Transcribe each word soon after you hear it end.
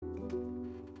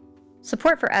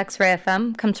Support for X-Ray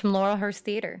FM comes from Laurelhurst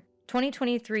Theater.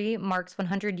 2023 marks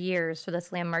 100 years for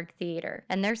this landmark theater,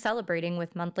 and they're celebrating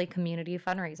with monthly community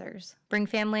fundraisers. Bring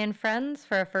family and friends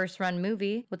for a first-run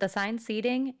movie with assigned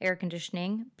seating, air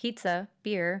conditioning, pizza,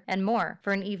 beer, and more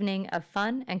for an evening of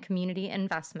fun and community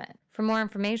investment. For more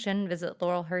information, visit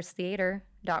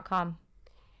laurelhursttheater.com.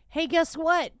 Hey, guess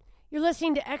what? You're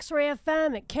listening to X-Ray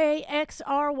FM at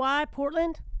KXRY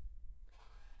Portland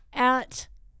at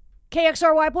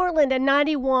KXRY Portland at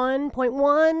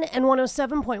 91.1 and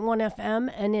 107.1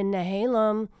 FM, and in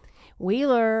Nehalem,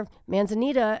 Wheeler,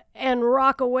 Manzanita, and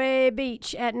Rockaway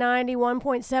Beach at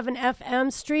 91.7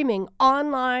 FM, streaming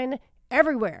online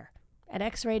everywhere at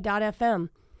xray.fm.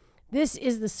 This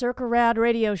is the Circa Rad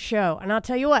Radio Show, and I'll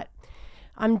tell you what,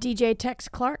 I'm DJ Tex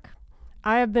Clark.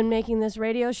 I have been making this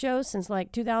radio show since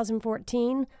like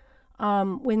 2014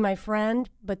 with my friend,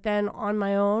 but then on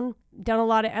my own, done a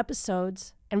lot of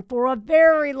episodes. And for a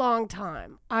very long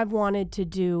time, I've wanted to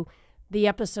do the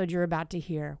episode you're about to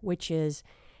hear, which is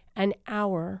an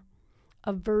hour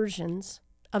of versions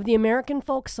of the American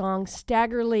folk song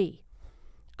Stagger Lee.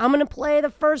 I'm going to play the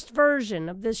first version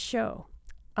of this show,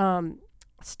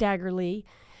 Stagger Lee.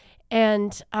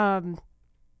 And I'm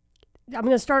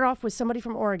going to start off with somebody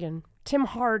from Oregon, Tim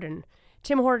Hardin.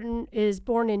 Tim Hardin is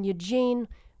born in Eugene,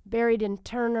 buried in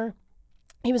Turner.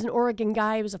 He was an Oregon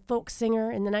guy. He was a folk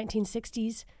singer in the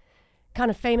 1960s,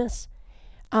 kind of famous.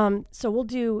 So we'll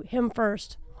do him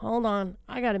first. Hold on.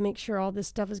 I got to make sure all this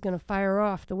stuff is going to fire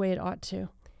off the way it ought to.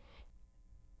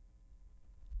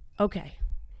 Okay.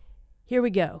 Here we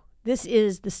go. This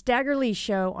is the Stagger Lee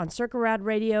Show on Circa Rad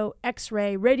Radio,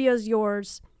 X-Ray. Radio's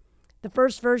yours. The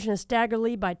first version is Stagger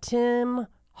Lee by Tim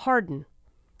Hardin.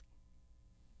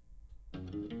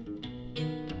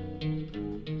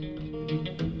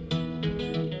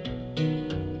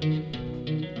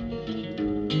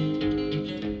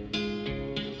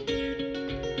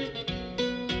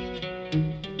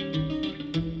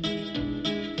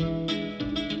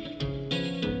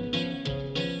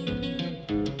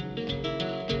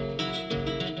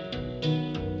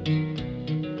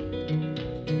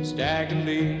 Stagger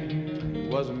Lee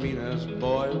was the meanest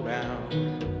boy around.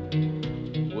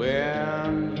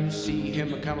 When you see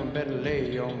him coming, better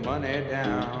lay your money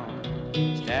down.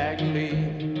 Stagger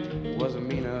Lee was the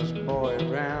meanest boy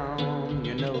around.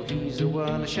 You know he's the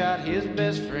one that shot his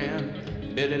best friend,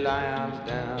 Billy Lyons,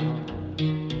 down.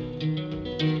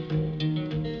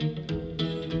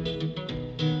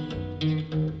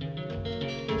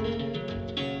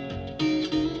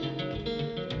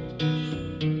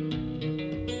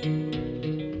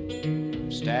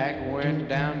 Stagger went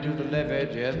down to the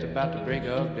levee just about the break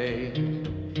of day.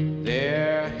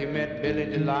 There he met Billy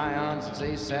the Lyons as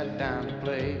they sat down to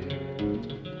play.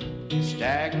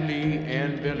 Stagger Lee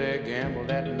and Billy gambled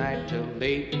that night till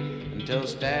late, until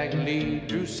Stagger Lee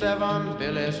drew 7,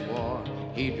 Billy swore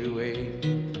he drew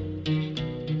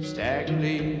 8. Stagger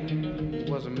Lee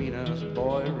was the meanest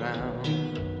boy around.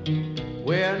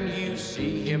 When you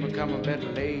see him coming,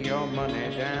 better lay your money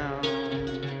down.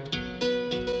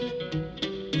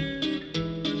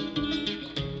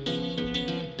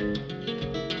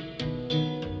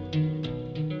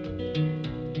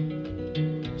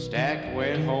 Stagger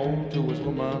went home to his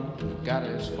woman, got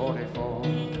his 44.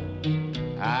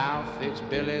 I'll fix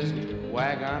Billy's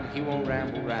wagon, he won't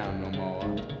ramble round no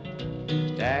more.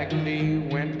 Stagger Lee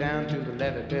went down to the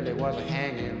levee, Billy was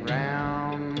hanging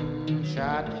round.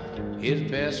 Shot his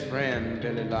best friend,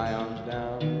 Billy Lyons,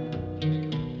 down.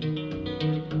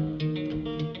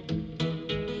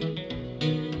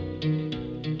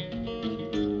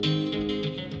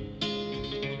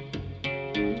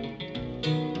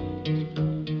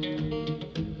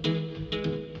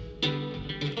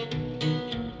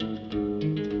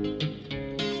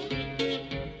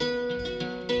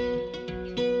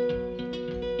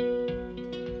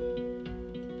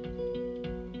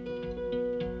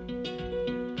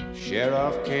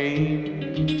 Sheriff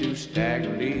came to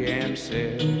Stagger Lee and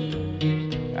said,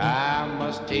 I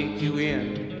must take you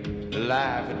in,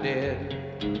 alive or dead.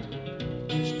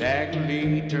 Stagger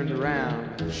Lee turned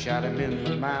around, shot him in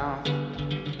the mouth,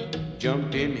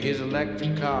 jumped in his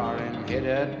electric car and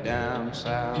headed down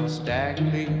south. Stagger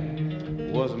Lee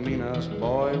was the meanest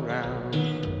boy around.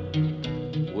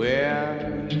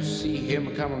 When you see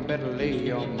him coming, better lay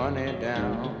your money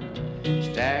down.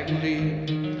 Stagger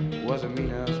Lee was the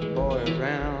meanest boy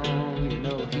around. You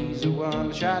know he's the one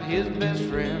that shot his best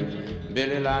friend,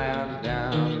 Billy Lyons,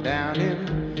 down. Down in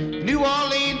New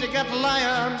Orleans, they got the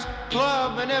Lions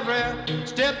Club, and every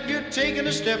step you're taking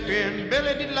a step in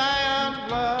Billy the Lyons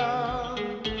blood.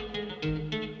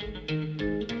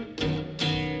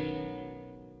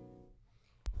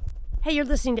 Hey, you're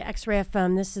listening to X-Ray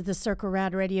FM. This is the Circle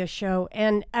Rad Radio Show.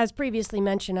 And as previously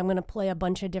mentioned, I'm going to play a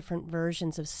bunch of different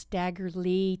versions of Stagger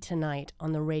Lee tonight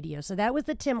on the radio. So that was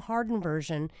the Tim Hardin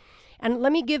version. And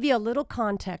let me give you a little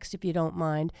context, if you don't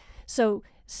mind. So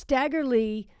Stagger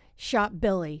Lee shot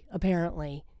Billy,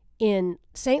 apparently, in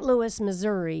St. Louis,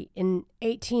 Missouri in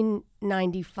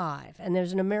 1895. And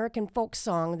there's an American folk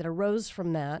song that arose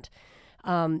from that,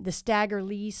 the Stagger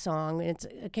Lee song.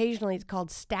 Occasionally it's called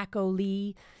Stacko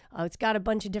Lee. It's got a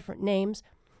bunch of different names.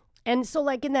 And so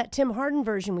like in that Tim Hardin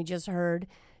version we just heard,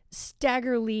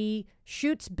 Stagger Lee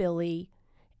shoots Billy,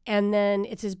 and then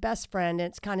it's his best friend, and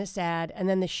it's kind of sad. And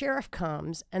then the sheriff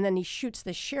comes, and then he shoots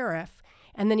the sheriff,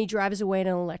 and then he drives away in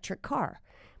an electric car,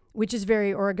 which is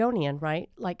very Oregonian, right?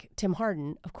 Like Tim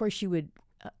Hardin. Of course you would,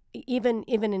 even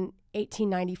in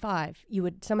 1895, you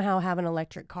would somehow have an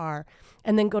electric car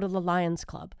and then go to the Lions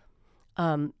Club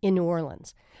in New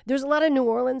Orleans. There's a lot of New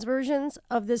Orleans versions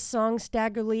of this song,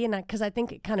 Stagger Lee, and because I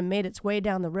think it kind of made its way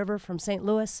down the river from St.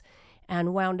 Louis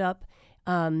and wound up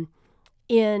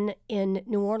in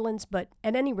New Orleans. But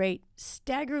at any rate,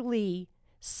 Stagger Lee,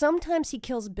 sometimes he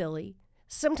kills Billy,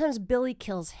 sometimes Billy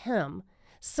kills him,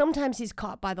 sometimes he's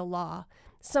caught by the law,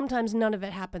 sometimes none of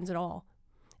it happens at all.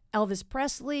 Elvis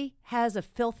Presley has a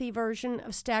filthy version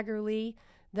of Stagger Lee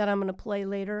that I'm going to play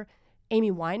later.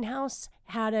 Amy Winehouse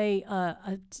had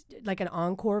like an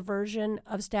encore version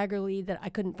of Stagger Lee that I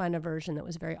couldn't find a version that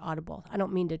was very audible. I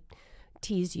don't mean to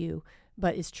tease you,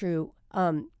 but it's true.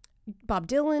 Bob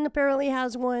Dylan apparently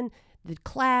has one. The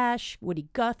Clash, Woody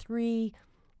Guthrie,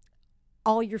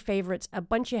 all your favorites, a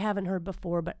bunch you haven't heard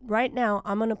before. But right now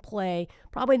I'm going to play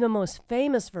probably the most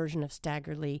famous version of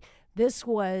Stagger Lee. This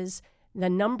was the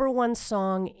number one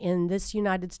song in this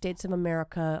United States of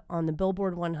America on the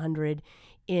Billboard 100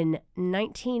 in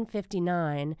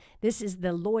 1959. This is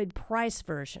the Lloyd Price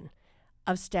version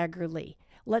of Stagger Lee.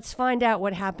 Let's find out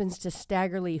what happens to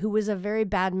Stagger Lee, who was a very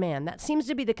bad man. That seems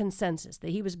to be the consensus, that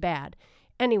he was bad.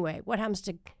 Anyway, what happens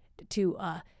to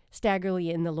Stagger Lee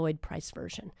in the Lloyd Price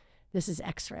version? This is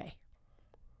X-Ray.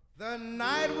 The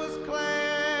night was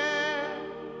clear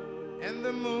and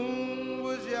the moon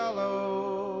was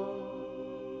yellow,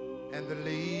 and the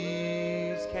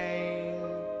leaves came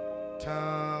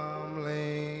tumbling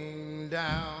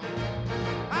down.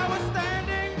 I was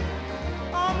standing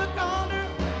on the corner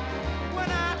when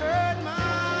I heard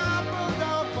my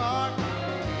bulldog bark.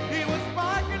 He was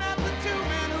barking at the two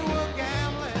men who were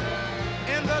gambling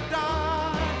in the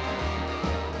dark.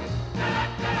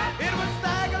 It was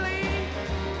Stagger Lee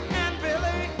and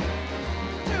Billy,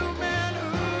 two men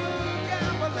who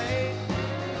gambled late.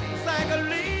 Stagger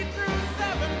Lee threw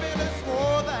 7, Billy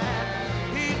swore that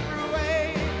he threw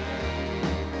 8.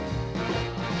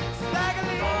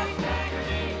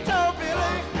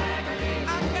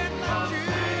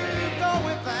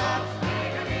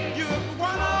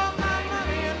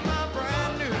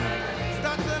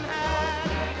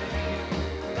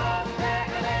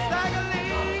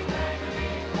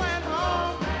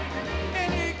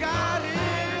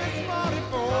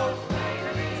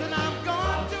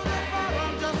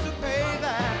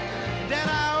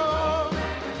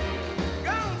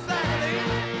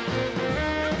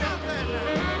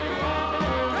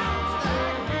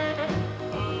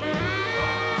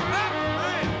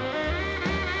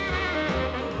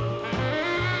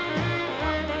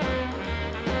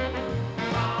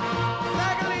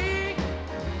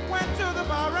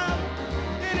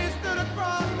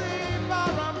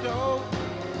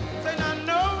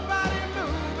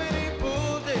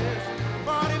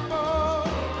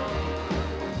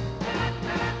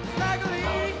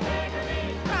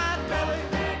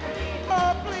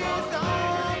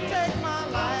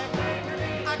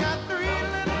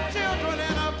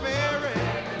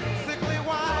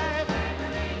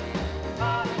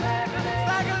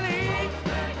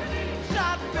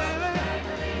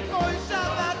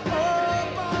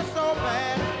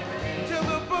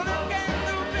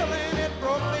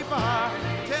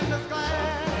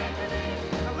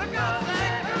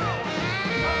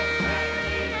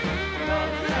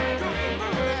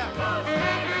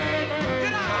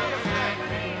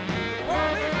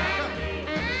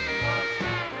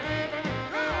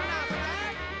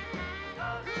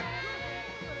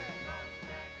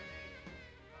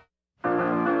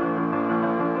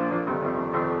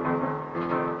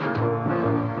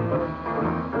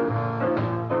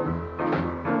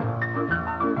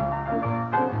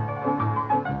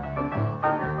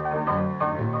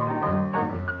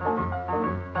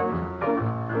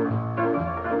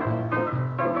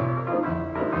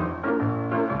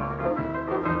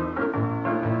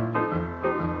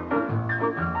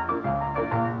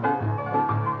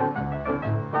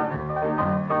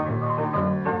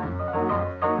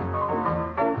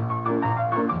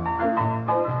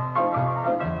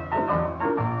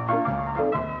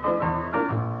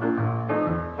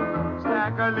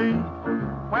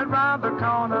 went round the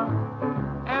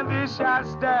corner and they shot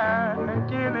Stack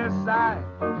in his side.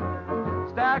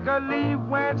 Stagger Lee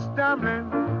went stumbling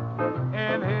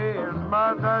in his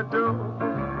mother's door.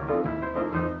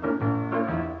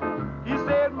 He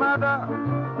said, "Mother,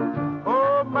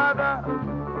 oh mother,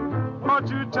 won't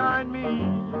you turn me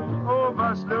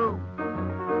over slow?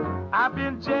 I've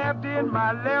been jabbed in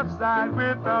my left side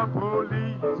with a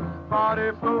police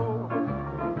 44.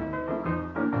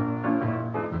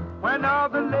 When all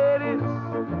the ladies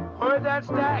heard that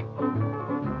Stack,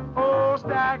 oh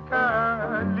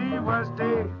Stagger Lee was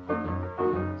dead.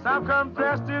 Some come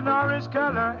dressed in orange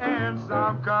color and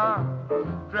some come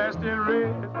dressed in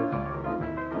red.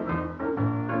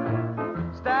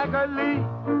 Stagger Lee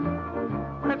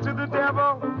went to the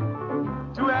devil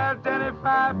to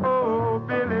identify poor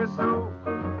Billy Sue.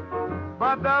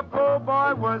 But the poor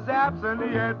boy was absent,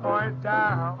 he had pointed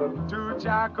down to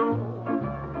Chaco.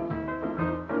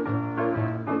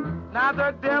 Now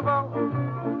the devil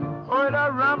heard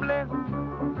a rumbling,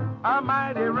 a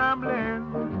mighty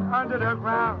rumbling under the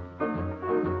ground.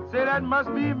 Say that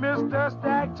must be Mr.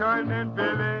 Stack turning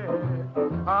Billy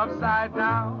upside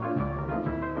down.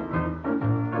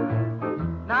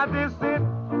 Now this it,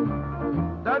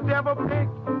 the devil pig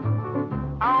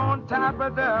on top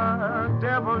of the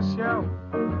devil's shelf.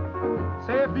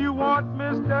 Say if you want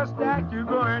Mr. Stack, you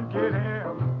go and get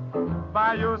him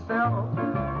by yourself.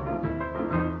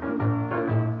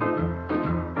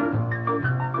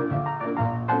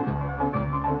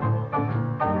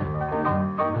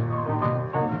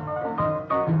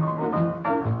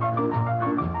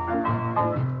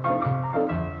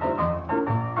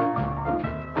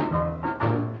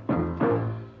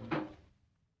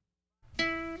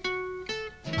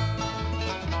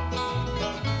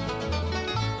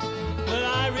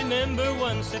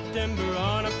 September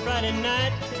on a Friday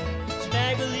night,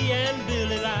 Stagger Lee and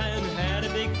Billy Lion had a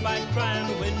big fight crying,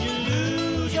 when you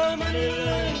lose your money,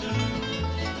 learn to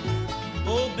lose.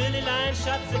 Old Billy Lion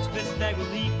shot six, but Stagger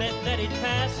Lee bet that he'd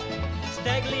pass.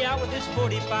 Stagger Lee out with his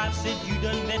 45 said, you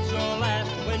done bet your last.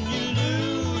 When you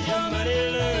lose your money,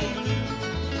 learn to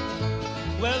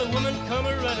lose. Well, the woman come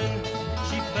a-running,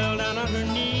 she fell down on her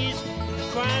knees,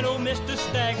 crying, oh, Mr.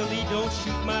 Stagger Lee, don't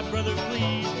shoot my brother,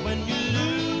 please. When you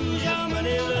lose your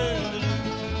money, learn to lose.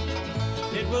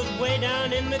 It was way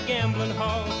down in the gambling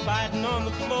hall, fighting on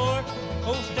the floor.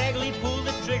 Old Stagger Lee pulled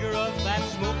the trigger of that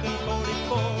smoking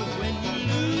 44. When you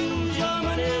lose your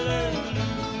money, learn to lose.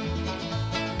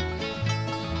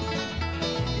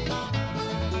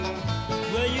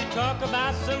 Well, you talk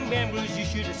about some gamblers, you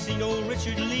should have seen old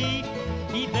Richard Lee.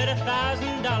 He bet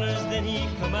 $1,000, then he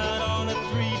come out on a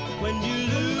 3. When you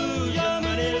lose your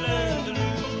money, learn to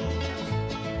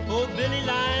lose. Old Billy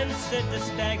Lion said to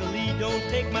Stagger Lee, don't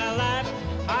take my life.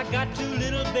 I got 2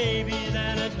 little babies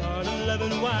and a darling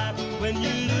loving wife. When you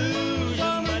lose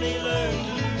your money, learn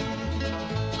to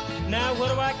lose. Now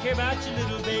what do I care about your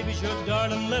little babies, your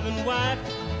darling loving wife?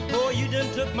 Boy, you done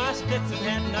took my Stetson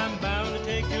hat and I'm bound to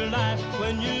take your life.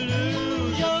 When you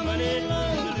lose your money,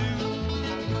 learn to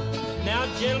lose. Now,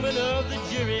 gentlemen of the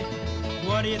jury,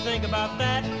 what do you think about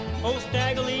that? Old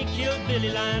Stagger Lee killed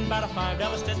Billy Lion by a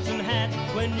 $5 Stetson hat.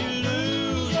 When you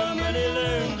lose your money,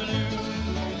 learn to lose.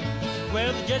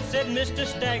 Well, the judge said, Mr.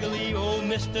 Stagger Lee, oh,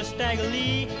 Mr. Stagger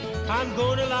Lee, I'm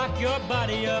going to lock your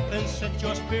body up and set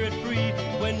your spirit free.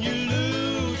 When you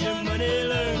lose your money,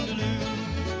 learn to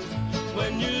lose.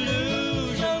 When you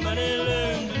lose your money,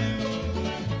 learn to lose.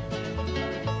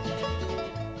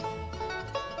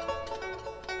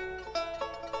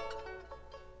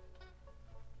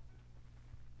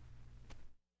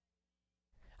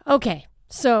 Okay,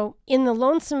 so in the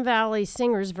Lonesome Valley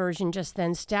Singers version just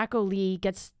then, Stagger Lee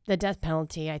gets the death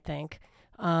penalty, I think,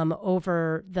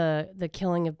 over the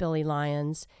killing of Billy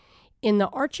Lyons. In the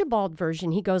Archibald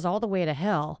version, he goes all the way to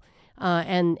hell,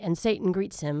 and Satan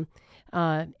greets him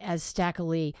as Stagger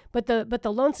Lee. But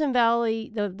the Lonesome Valley,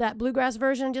 that bluegrass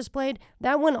version I just played,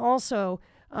 that one also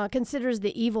considers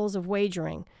the evils of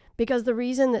wagering. Because the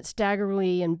reason that Stagger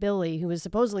Lee and Billy, who was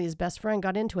supposedly his best friend,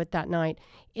 got into it that night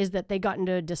is that they got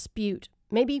into a dispute.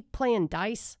 Maybe playing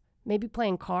dice, maybe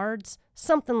playing cards,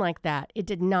 something like that. It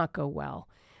did not go well.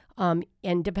 And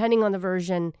depending on the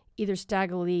version, either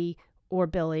Stagger Lee or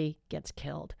Billy gets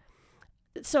killed.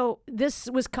 So this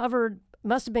was covered,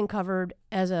 must have been covered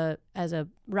as a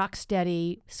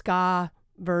rocksteady ska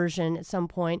version at some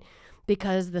point,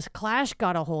 because the Clash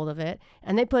got a hold of it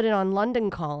and they put it on London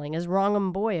Calling as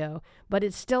Wrong'em Boyo, but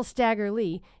it's still Stagger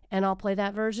Lee, and I'll play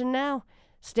that version now.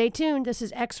 Stay tuned. This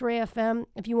is X-Ray FM.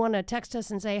 If you want to text us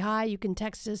and say hi, you can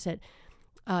text us at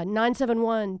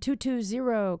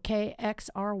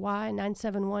 971-220-KXRY,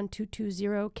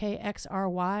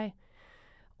 971-220-KXRY.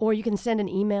 Or you can send an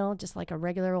email, just like a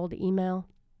regular old email,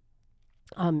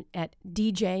 at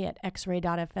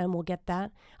dj@xray.fm. We'll get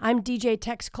that. I'm DJ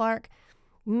Tex Clark.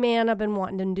 Man, I've been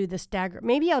wanting to do the stagger.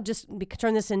 Maybe I'll just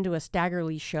turn this into a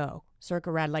staggerly show,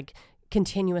 Circa Rad, like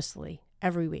continuously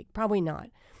every week. Probably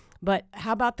not. But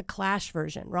how about the Clash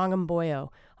version, Rangamboyo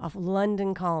off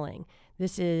London Calling?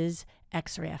 This is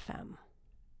X-Ray FM.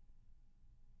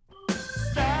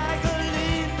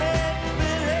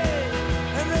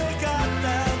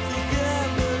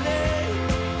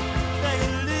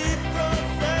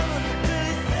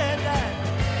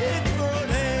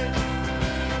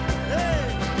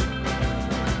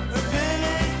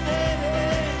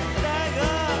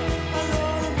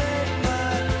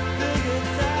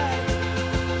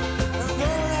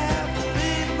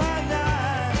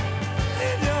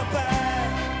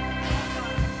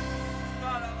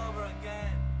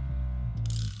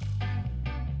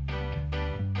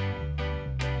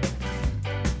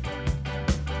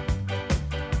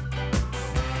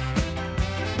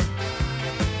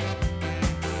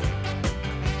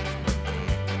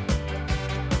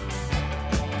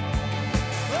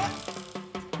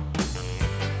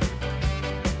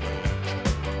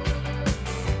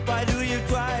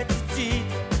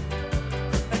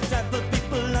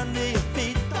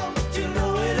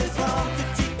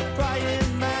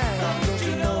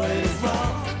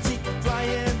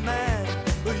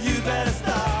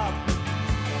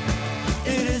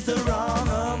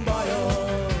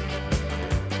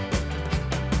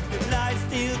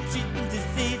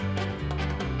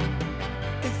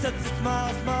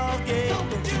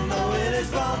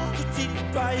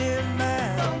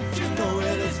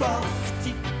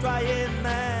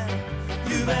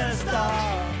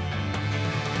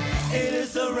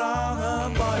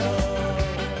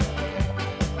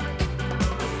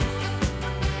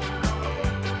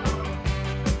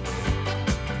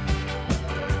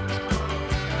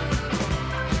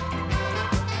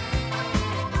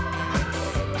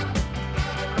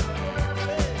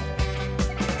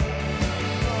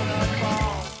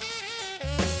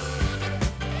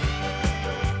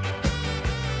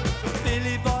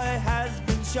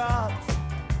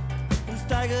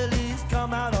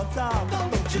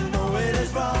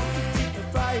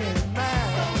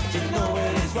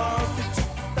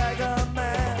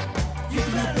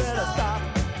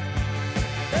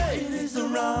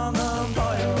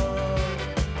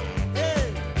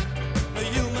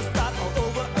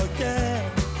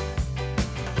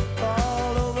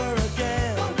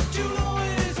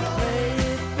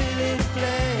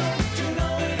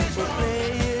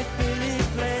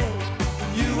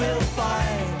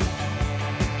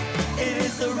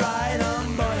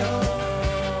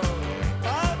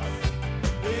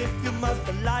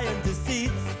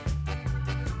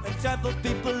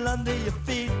 People under your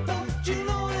feet. Don't you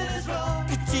know it is wrong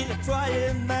to cheat a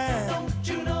trying man? Don't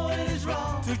you know it is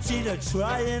wrong to cheat a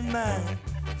trying man?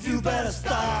 You better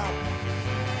stop.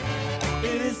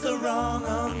 It is the wrong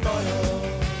boy.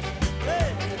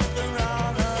 Hey, it's the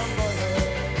wrong boy.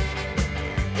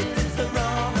 It is the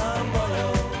wrong boy.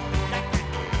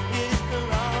 It is the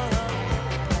wrong.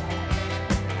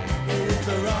 It is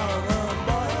the wrong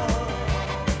boy.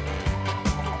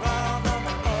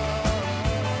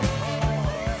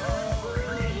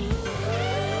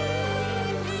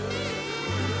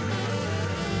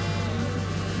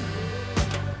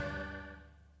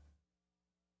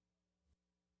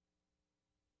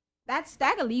 That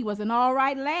Stagger Lee was an all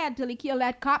right lad till he killed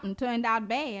that cop and turned out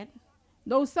bad.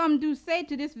 Though some do say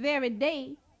to this very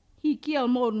day he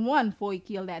killed more than one before he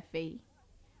killed that fay.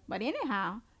 But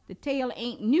anyhow, the tale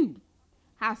ain't new.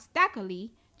 How Stagger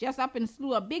Lee just up and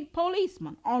slew a big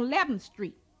policeman on 11th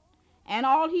Street. And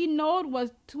all he knowed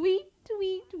was tweet,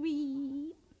 tweet,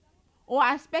 tweet. Or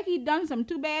I expect he done some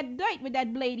too bad dirt with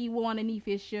that blade he wore underneath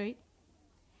his shirt.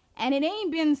 And it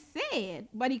ain't been said,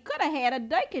 but he could have had a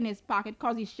dirk in his pocket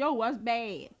 'cause he sure was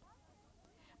bad.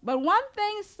 But one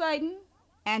thing's certain,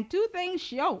 and two things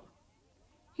sure.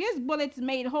 His bullets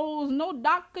made holes no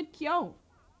doc could cure.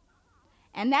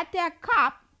 And that there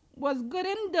cop was good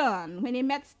and done when he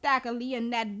met Stagger Lee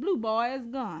and that blue boy's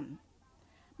gun.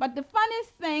 But the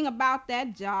funniest thing about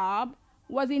that job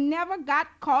was he never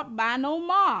got caught by no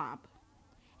mob.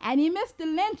 And he missed the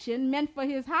lynching meant for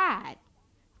his hide.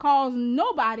 'Cause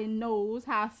nobody knows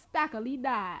how Stagger Lee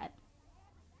died.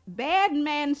 Bad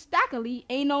man Stagger Lee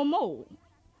ain't no more.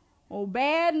 Oh,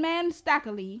 bad man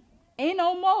Stagger Lee ain't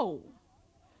no more.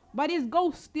 But his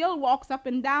ghost still walks up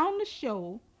and down the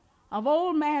shore of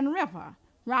Old Man River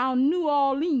round New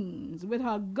Orleans with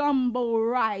her gumbo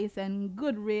rice and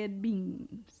good red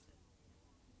beans.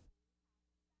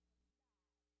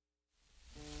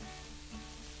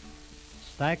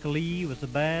 Stack Lee was a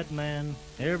bad man,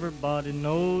 everybody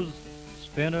knows.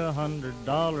 Spent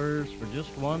 $100 for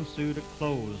just one suit of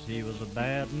clothes. He was a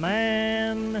bad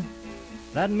man,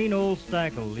 that mean old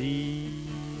Stack Lee.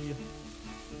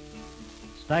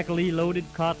 Stack Lee loaded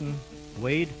cotton,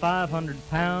 weighed 500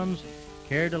 pounds,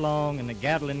 carried along in a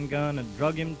Gatling gun and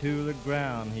drug him to the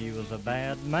ground. He was a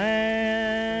bad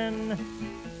man,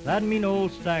 that mean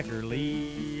old Stacker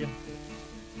Lee.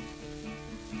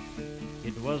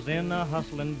 It was in a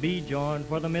hustlin' bee joint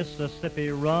where the Mississippi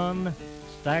run.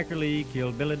 Stacker Lee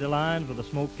killed Billy DeLines with a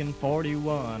smoking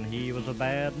 41. He was a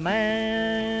bad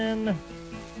man,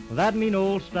 that mean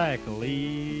old Stacker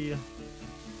Lee.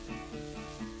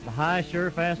 The high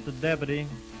sheriff asked the deputy,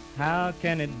 how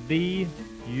can it be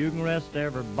you can arrest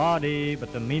everybody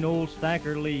but the mean old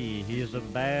Stacker Lee? He is a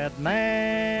bad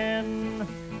man,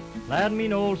 that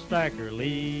mean old Stacker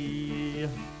Lee.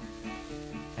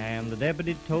 And the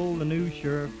deputy told the new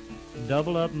sheriff,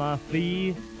 double up my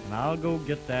fee, and I'll go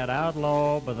get that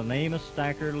outlaw by the name of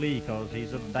Stacker Lee, 'cause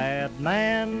he's a bad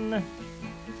man,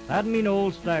 that mean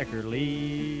old Stacker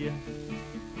Lee.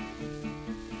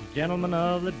 Gentlemen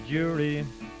of the jury,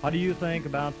 what do you think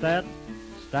about that?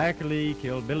 Stacker Lee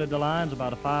killed Billy DeLines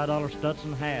about a $5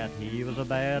 Stetson hat. He was a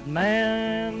bad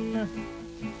man,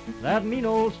 that mean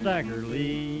old Stacker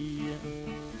Lee.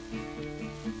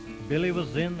 Billy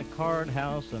was in the card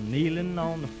house and kneeling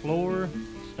on the floor.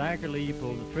 Stacker Lee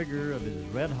pulled the trigger of his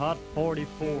red-hot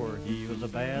 44. He was a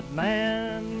bad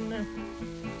man,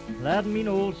 that mean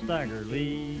old Stacker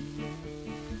Lee.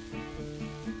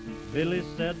 Billy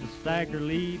said to Stacker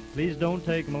Lee, please don't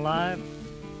take my life.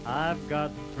 I've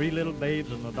got 3 little babes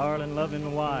and a darling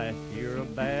loving wife. You're a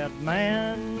bad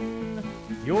man,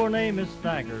 your name is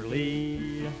Stacker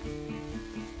Lee.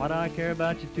 What do I care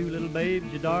about your 2 little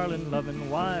babes, your darling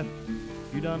loving wife?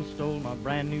 You done stole my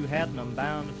brand new hat and I'm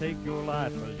bound to take your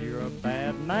life, 'cause you're a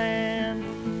bad man,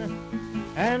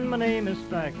 and my name is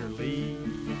Stacker Lee.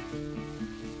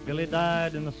 Billy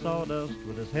died in the sawdust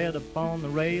with his head upon the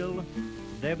rail.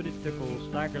 The deputy took old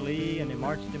Stacker Lee and he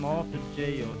marched him off to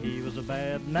jail. He was a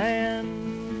bad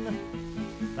man,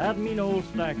 that mean old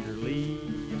Stacker Lee.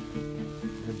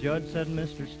 The judge said,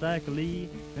 Mr. Stacker Lee,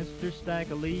 Mr.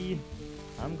 Stacker Lee,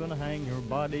 I'm gonna hang your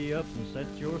body up and set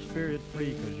your spirit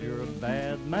free, 'cause you're a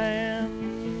bad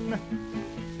man,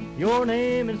 your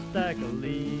name is Stacker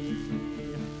Lee.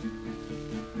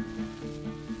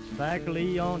 Stacker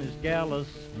Lee on his gallows,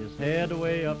 his head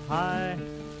way up high.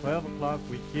 12 o'clock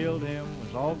we killed him,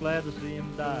 was all glad to see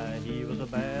him die. He was a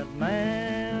bad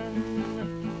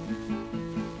man,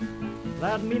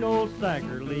 that mean old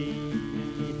Stacker Lee.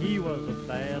 He was a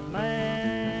bad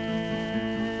man,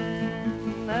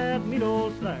 that mean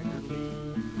old Stacker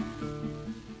Lee.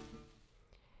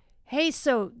 Hey,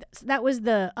 so that was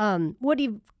the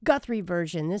Woody Guthrie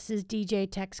version. This is DJ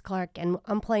Tex Clark, and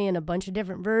I'm playing a bunch of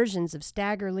different versions of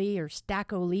Stagger Lee or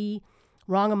Stacko Lee,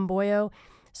 Rong'em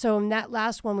So in that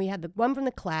last one, we had the one from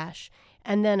The Clash,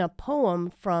 and then a poem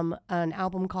from an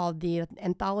album called The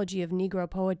Anthology of Negro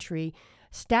Poetry,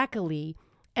 Stacker Lee.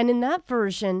 And in that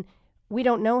version, we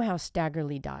don't know how Stagger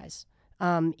Lee dies.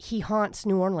 He haunts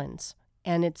New Orleans,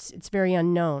 and it's very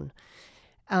unknown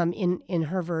in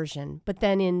her version. But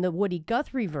then in the Woody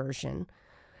Guthrie version,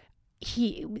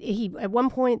 he at one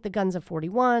point the gun's a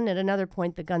 41, at another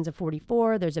point the gun's a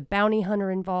 44. There's a bounty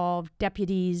hunter involved,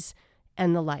 deputies,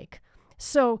 and the like.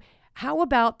 So how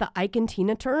about the Ike and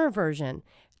Tina Turner version?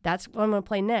 That's what I'm going to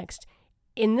play next.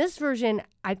 In this version,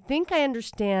 I think I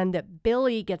understand that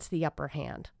Billy gets the upper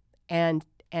hand and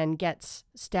gets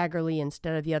Stagger Lee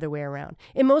instead of the other way around.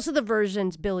 In most of the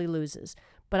versions, Billy loses.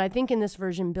 But I think in this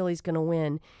version, Billy's going to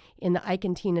win in the Ike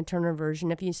and Tina Turner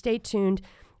version. If you stay tuned,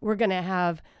 we're going to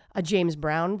have a James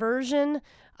Brown version,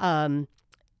 a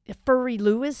Furry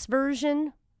Lewis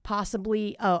version,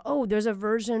 possibly, there's a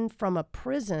version from a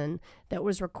prison that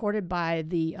was recorded by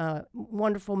the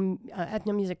wonderful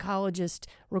ethnomusicologist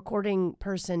recording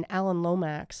person Alan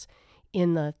Lomax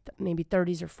in the maybe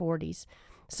 30s or 40s.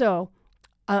 So,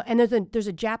 and there's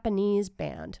a Japanese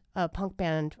band, a punk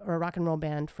band or a rock and roll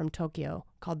band from Tokyo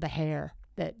called The Hair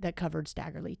that covered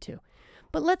Stagger Lee too.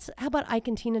 But how about Ike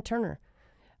and Tina Turner?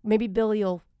 Maybe Billy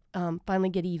will finally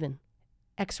get even.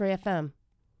 X-Ray FM.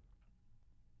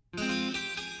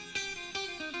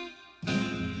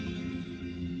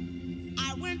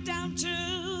 Down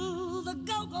to the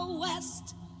go-go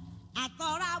west, I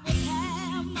thought I would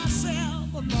have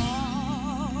myself a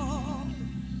ball.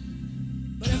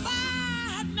 But if I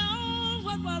had known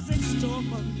what was in store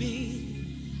for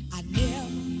me,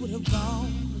 would have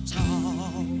gone at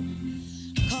all.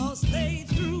 'Cause they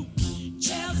threw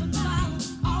chairs and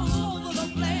bottles all over the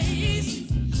place.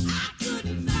 I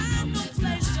couldn't find no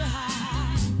place to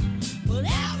hide. But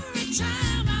every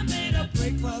time I made a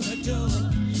break for the door,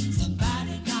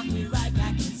 somebody knocked me right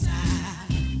back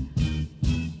inside.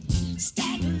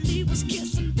 Stagger Lee was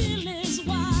kissing Billy's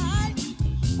wife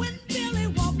when Billy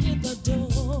walked in the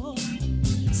door.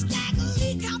 Stagger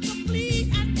Lee counted the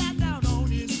bleed and got down on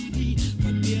his feet,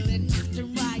 but Billy knocked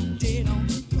him right dead on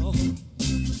the floor.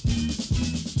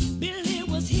 Billy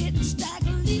was hitting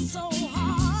Stagger Lee so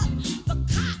hard, the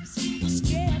cops were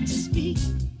scared to speak.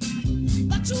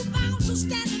 The two bouncers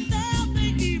standing there, they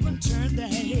even turned their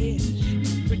head,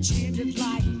 pretended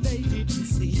like they didn't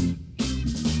see.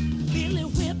 Billy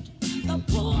whipped the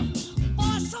poor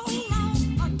boy so long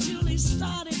until he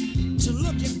started to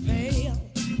looking pale.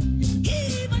 He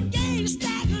even gave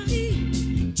Stagger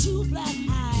Lee two black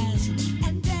eyes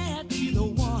and dared neither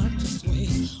one to sway,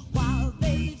 while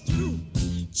they threw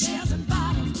chairs and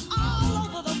bottles all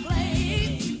over the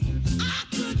place. I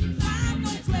couldn't find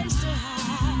no place to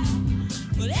hide,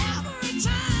 but every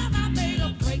time I made a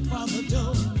break for the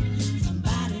door,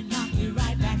 somebody knocked me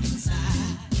right back inside.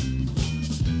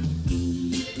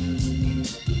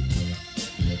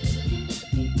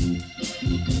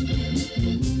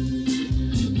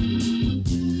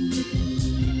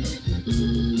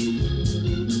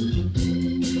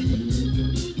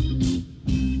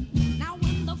 Now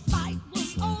when the fight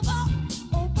was over,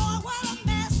 oh boy, what a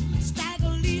mess.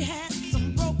 Stagger Lee had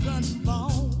some broken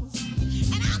bones.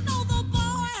 And I know the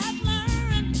boy had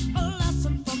learned a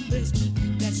lesson from this.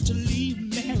 That's to leave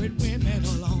married women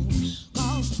alone.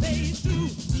 'Cause they threw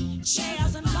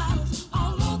chairs and bottles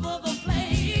all over the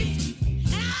place.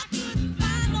 And I couldn't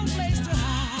find no place to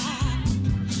hide.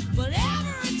 But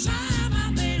every time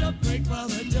I made a break for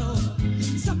the door,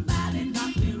 somebody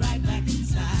knocked me right back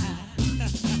inside.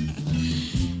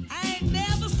 I ain't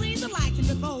never seen the like it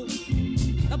before.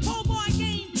 The poor boy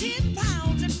gained 10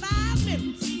 pounds in 5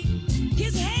 minutes.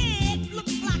 His head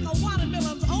looked like a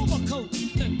watermelon's overcoat,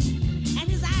 and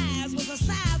his eyes was the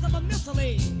size of a missile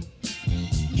egg.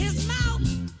 His mouth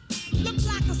looked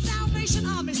like a Salvation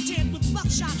Army's tent with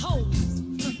buckshot holes.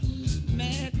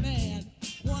 Mad man,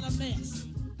 what a mess.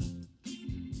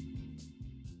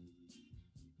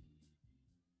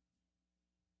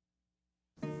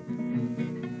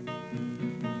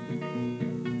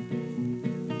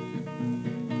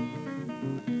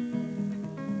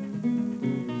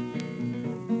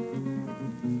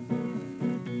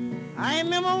 I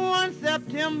remember one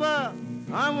September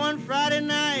on one Friday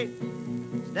night,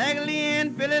 Stagger Lee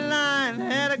and Billy Line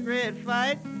had a great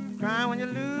fight, crying when you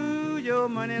lose your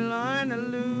money, line to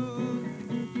lose.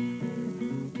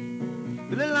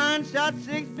 Billy Line shot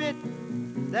 6 bit,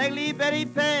 Stagger Lee bet he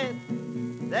passed.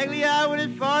 Stagger Lee out with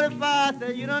his 45,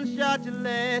 said you done shot your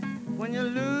last, when you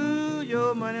lose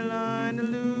your money, line to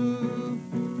lose.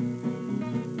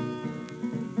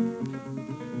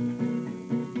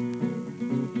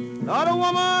 Lord, a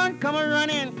woman come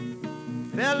a-running,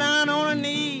 fell down on her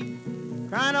knees,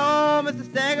 crying, oh, Mr.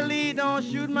 Stagger Lee, don't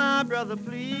shoot my brother,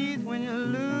 please, when you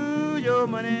lose your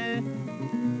money.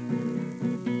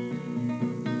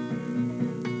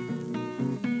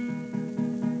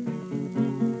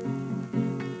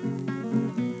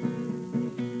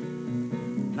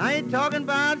 Now you talking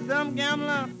about some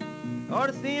gambler, ought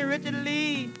to see Richard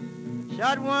Lee,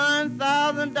 shot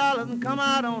 $1,000 and come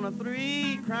out on a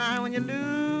 3, crying when you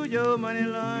lose your money,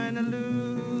 line to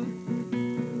lose.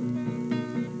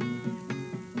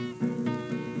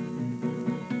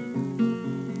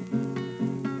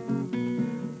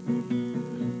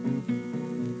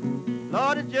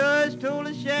 Lord, the judge told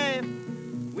the sheriff,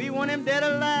 we want him dead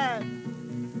or alive.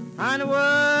 How in the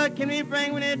world can we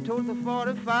bring when it told the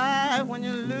 45 when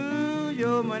you lose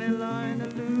your money, line to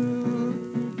lose?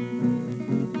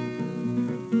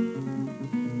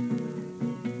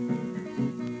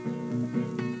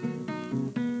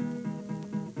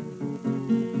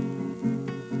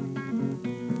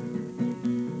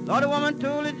 Lord, the woman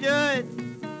told the judge,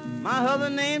 my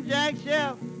husband named Jack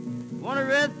Shelf, want to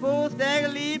arrest poor Stagger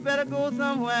Lee, better go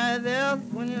somewhere else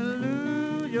when you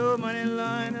lose your money,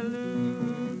 line to lose.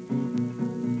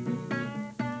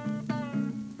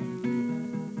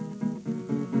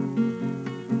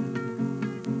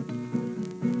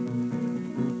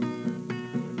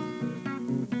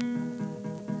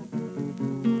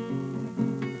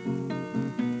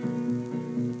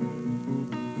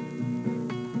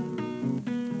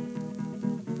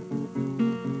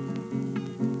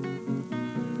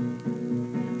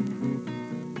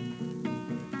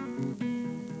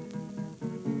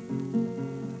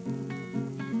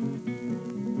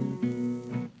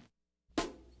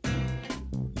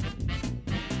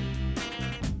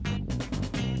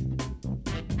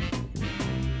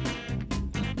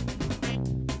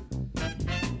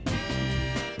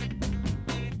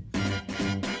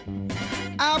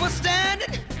 I was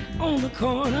standing on the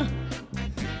corner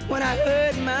when I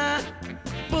heard my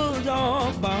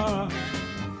bulldog bark.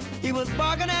 He was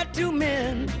barking at two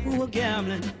men who were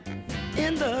gambling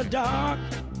in the dark.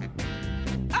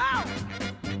 Oh!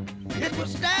 It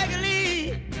was Stagger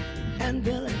Lee and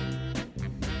Billy,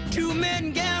 two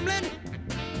men gambling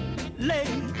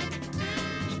late.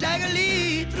 Stagger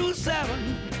Lee threw 7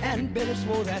 and Billy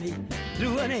swore that he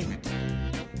threw an 8.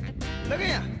 Look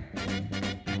here.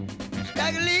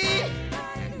 Stagger Lee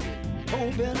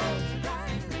told Billy,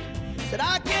 said,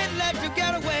 I can't let you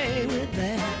get away with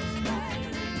that.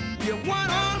 You won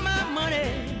all my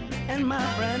money and my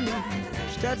brand new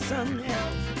Stetson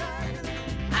hat.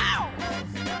 Ow!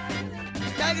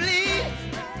 Stagger Lee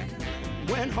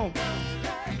went home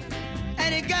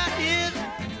and he got his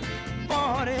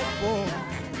 44.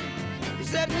 He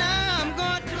said, now I'm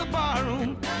going to the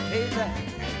barroom, pay that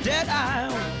debt I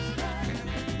owe.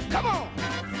 Come on!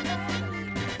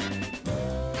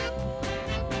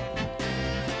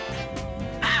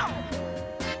 Ow!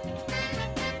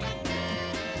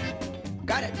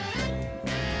 Got it.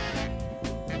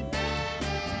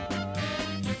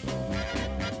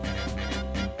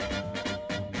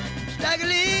 Stagger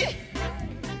Lee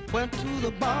went to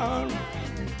the bar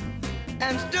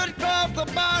and stood across the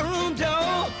barroom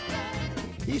door.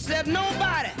 He said,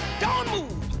 nobody, don't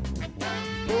move.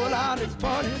 Pull out his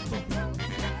 44.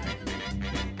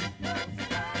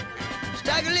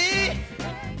 Stagger Lee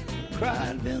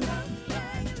cried, Billy,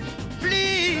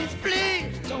 please,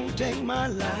 please don't take my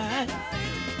life.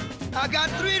 I got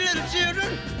 3 little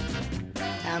children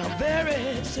and a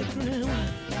very sick little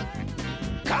wife.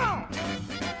 Come on!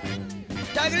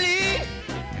 Stagger Lee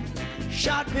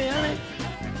shot Billy.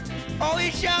 Oh,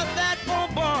 he shot that poor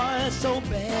boy so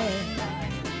bad.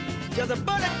 Till the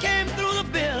bullet came through the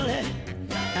Billy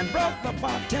and broke the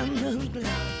bartender's glass.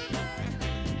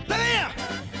 Look here!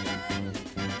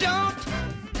 Don't,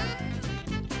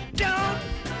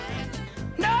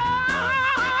 no!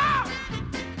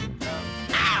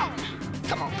 Ow!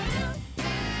 Come on.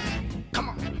 Come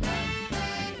on.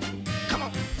 Come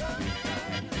on.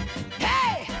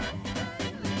 Hey!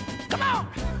 Come on!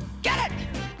 Get it!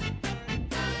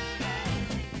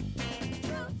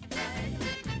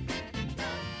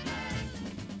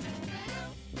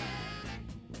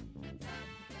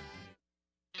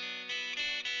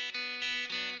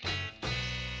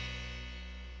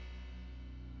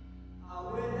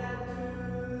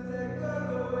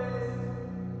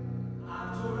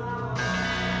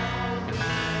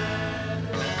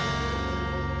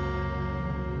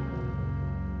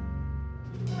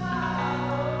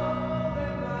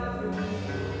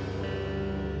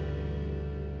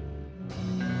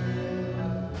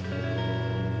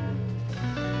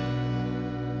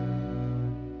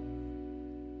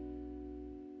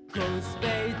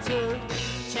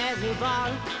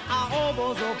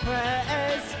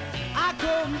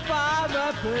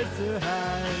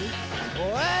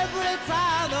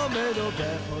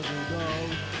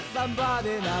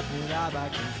 Somebody knocking out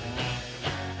back inside.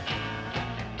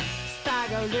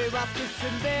 Stagger Lee was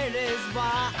kissing Billy's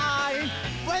wine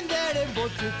when they didn't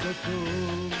want it to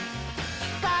come.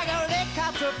 Stagger Lee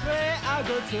got to pray, I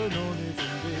go to no need to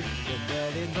be when they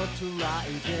didn't want to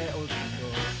ride their own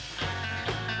door.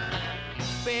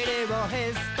 Billy will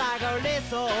hit Stagger Lee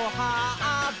so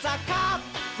hard, the cop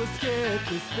was scared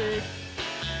to speak.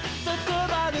 The good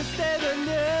man is dead and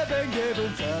never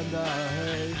given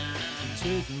time.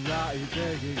 Chasing right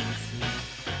begging to see.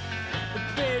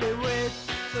 Billy with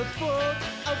the book,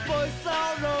 a voice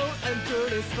on road and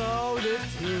turning slowly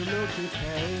to look at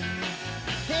him.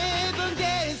 Even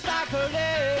getting stuck on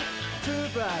it, too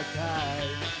bright eye,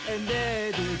 and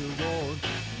they didn't want to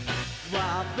see.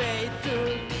 While they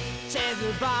took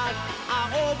chasing back, I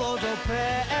almost a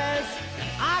place.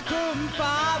 I couldn't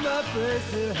find a place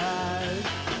to hide.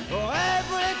 Oh,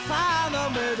 every time I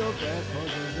made a bed for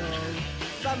the door.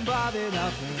 Somebody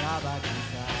knocking out back inside.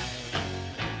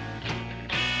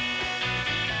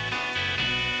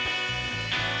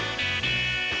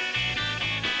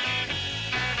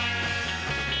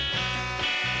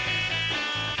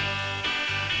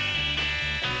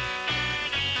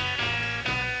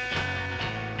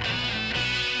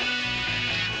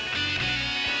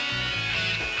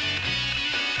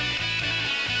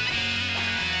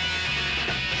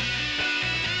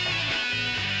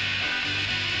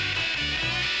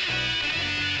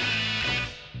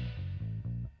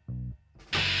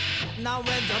 Now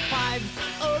when the pipe's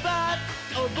over,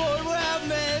 oh boy, we'll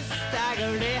miss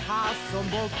Stagger Lee has some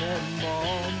broken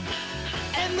bone.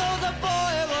 And though the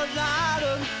boy was not a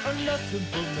lesson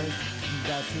for me,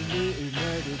 that's a little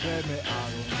made it, me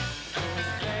out.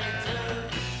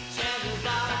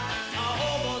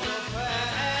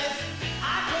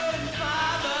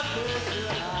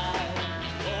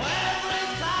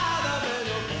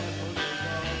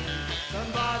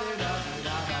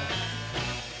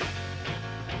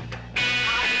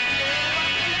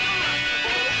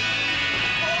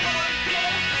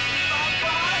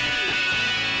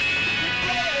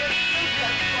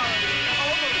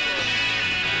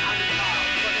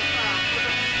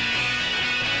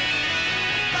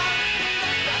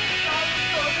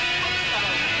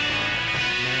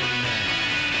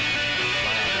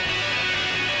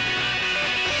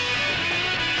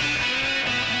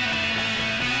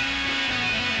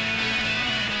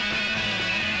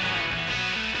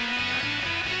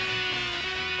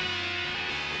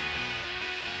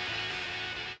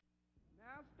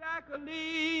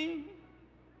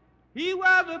 He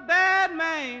was a bad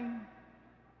man.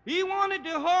 He wanted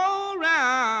the whole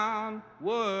round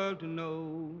world to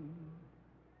know.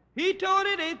 He told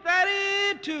it a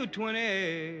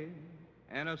 32-20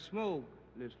 and a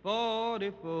smokeless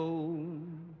 44.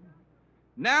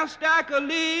 Now Stacker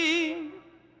Lee,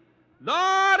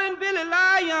 Lord and Billy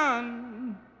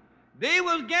Lyon, they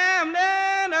was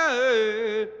gambling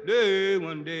early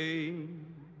one day.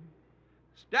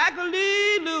 Stacker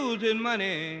Lee losing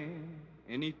money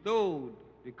and he throwed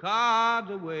the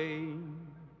cards away.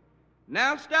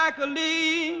 Now Stacker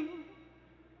Lee,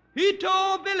 he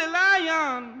told Billy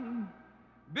Lyon,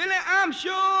 Billy, I'm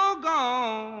sure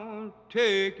gonna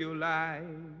take your life.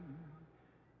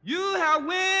 You have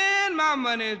win my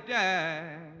money's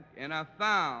back, and I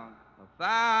found a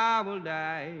 5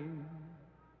 die.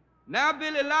 Now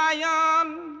Billy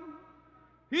Lyon,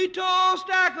 he told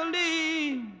Stacker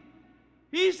Lee,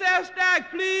 he said,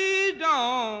 Stack, please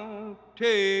don't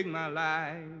take my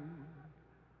life.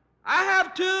 I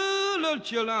have 2 little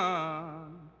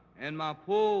children and my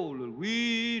poor little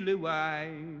wheelie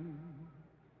wife.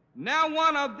 Now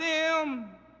one of them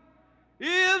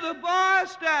is a boy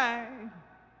Stack,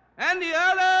 and the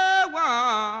other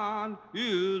one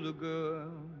is a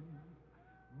girl.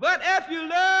 But if you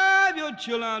love your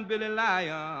children, Billy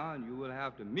Lyon, you will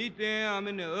have to meet them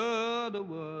in the other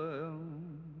world.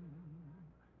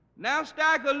 Now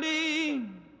Stacker Lee,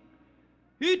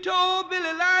 he told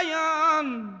Billy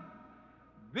Lyon,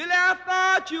 Billy, I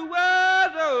thought you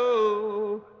was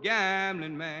a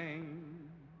gambling man.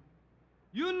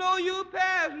 You know you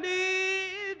passed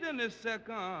leads in the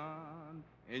second,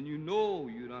 and you know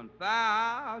you done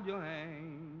fouled your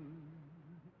hand.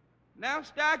 Now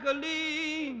Stacker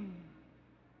Lee,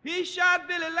 he shot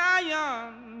Billy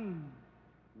Lyon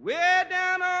way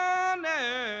down on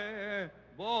the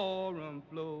ballroom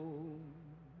floor.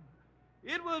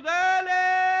 It was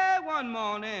early one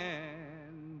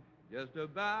morning, just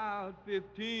about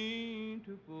 15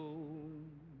 to 4.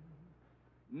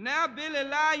 Now Billy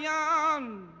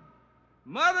Lyon,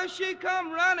 mother, she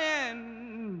come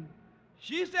running.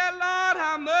 She said, Lord,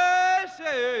 have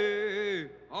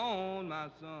mercy on my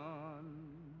son.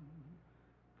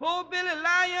 Poor Billy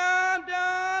Lyon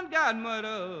done got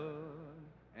murdered,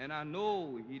 and I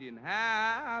know he didn't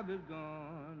have his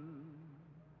gun.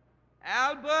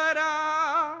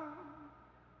 Alberta,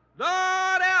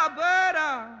 Lord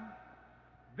Alberta,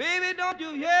 baby, don't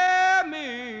you hear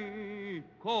me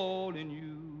calling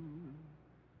you?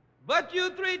 But you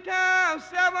 3 times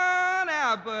 7,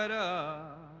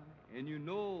 Alberta, and you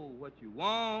know what you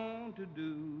want to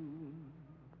do.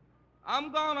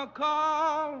 I'm gonna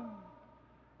call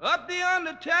up the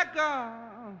undertaker.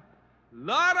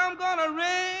 Lord, I'm gonna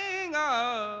ring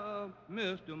up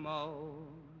Mr. Moss.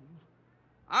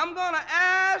 I'm gonna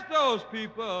ask those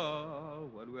people,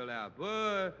 what will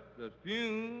Alberta's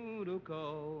funeral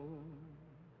cost?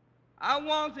 I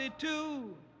want a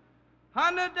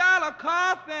 $200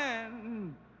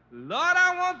 coffin. Lord,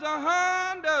 I want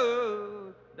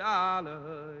 $100.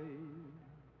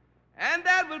 And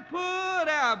that will put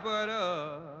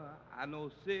Alberta, I know,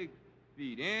 6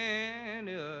 feet in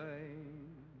the air.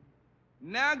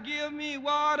 Now give me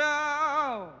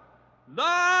water,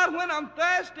 Lord, when I'm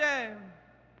thirsty.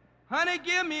 Honey,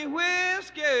 give me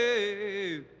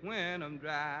whiskey when I'm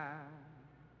dry.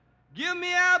 Give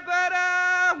me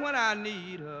Alberta when I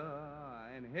need her,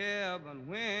 and heaven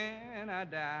when I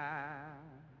die.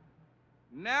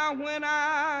 Now when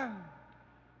I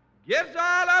gets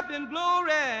all up in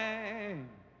glory,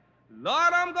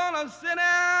 Lord, I'm gonna sit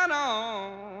down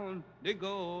on the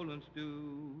golden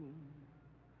stool,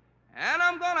 and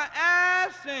I'm gonna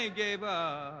ask St.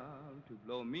 Gabriel to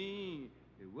blow me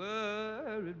the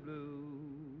world blue.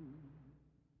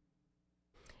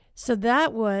 So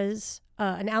that was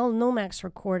an Alan Lomax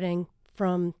recording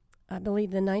from, I believe,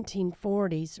 the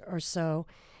 1940s or so,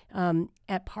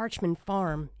 at Parchman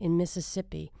Farm in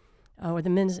Mississippi, or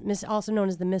also known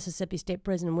as the Mississippi State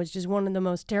Prison, which is one of the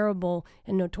most terrible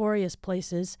and notorious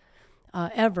places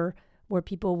ever, where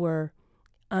people were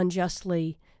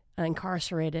unjustly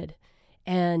incarcerated.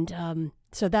 And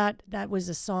so that was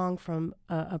a song from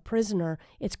a prisoner.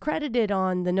 It's credited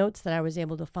on the notes that I was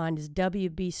able to find as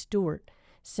W.B. Stewart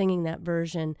singing that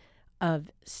version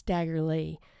of Stagger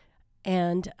Lee.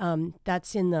 And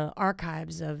that's in the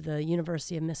archives of the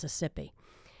University of Mississippi.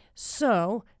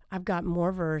 So I've got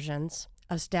more versions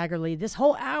of Stagger Lee. This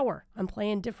whole hour, I'm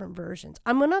playing different versions.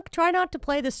 I'm going to try not to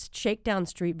play the Shakedown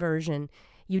Street version,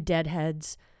 you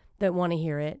deadheads that want to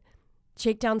hear it.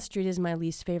 Shakedown Street is my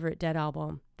least favorite Dead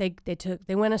album. They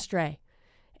went astray.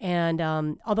 And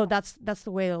although that's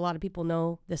the way a lot of people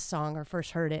know this song or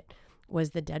first heard it, was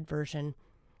the Dead version.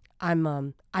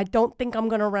 I don't think I'm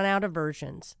going to run out of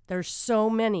versions. There's so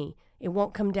many. It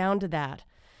won't come down to that.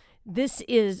 This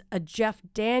is a Jeff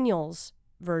Daniels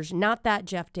version, not that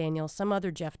Jeff Daniels, some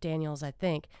other Jeff Daniels, I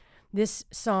think. This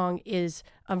song is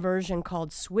a version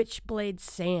called Switchblade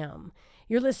Sam.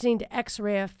 You're listening to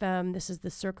X-Ray FM. This is the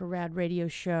Circa Rad radio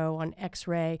show on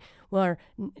X-Ray, where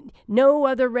no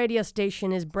other radio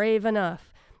station is brave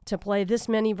enough to play this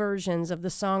many versions of the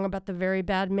song about the very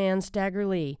bad man Stagger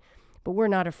Lee. But we're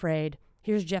not afraid.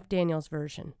 Here's Jeff Daniels'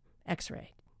 version,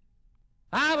 X-Ray.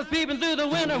 I was peeping through the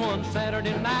window one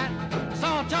Saturday night.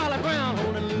 Saw Charlie Brown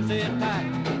holding Lucy tight.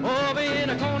 Over in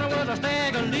the corner was a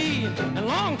Stagger Lee, and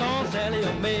Long Tom Sally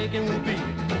a making whoopee.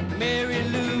 Mary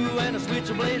Lou and a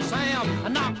switchblade Sam. I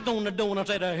knocked on the door and I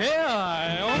said, here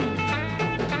I am.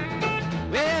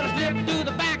 Well, I slipped through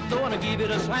the back door and I gave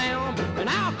it a slam, and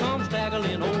out comes Stagger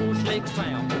Lee and old Slick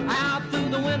Sam. Out through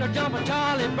the window jumping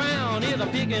Charlie Brown. He's a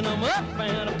picking them up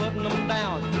and a putting them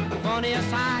down. Funniest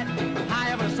sight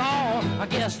I ever saw. I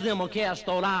guess them cats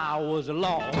thought I was the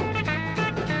law. Well,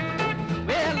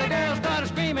 the girl started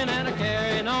screaming and a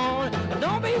carrying on.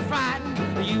 Don't be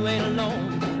frightened, you ain't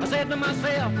alone. I said to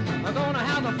myself, I'm gonna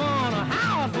have the fun. A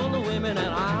house full of women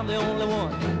and I'm the only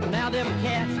one. Now them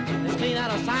cats is clean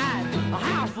out of sight. A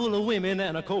house full of women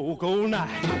and a cold, cold night.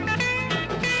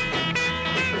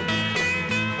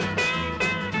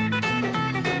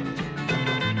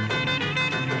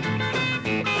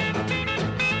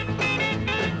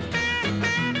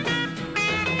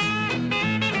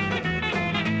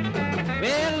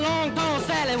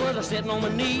 Sitting on my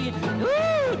knee,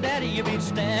 ooh, Daddy, you beat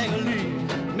Stagger Lee.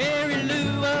 Mary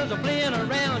Lou was a playing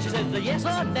around. She said, yes,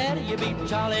 sir, Daddy, you beat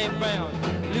Charlie Brown.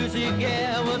 Lucy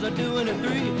Gale was a doing a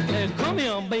three. Said, come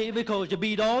here, baby, cause you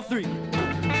beat all three.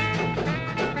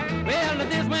 Well,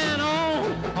 this went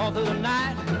on all through the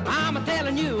night. I'm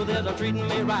a-telling you, there's a treating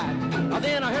me right.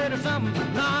 Then I heard of something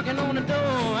knocking on the door.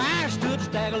 I stood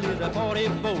Stagger Lee's at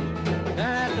 44.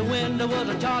 At the window was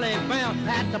a Charlie Brown.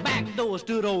 At the back door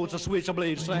stood old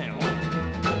Switchblade Sam.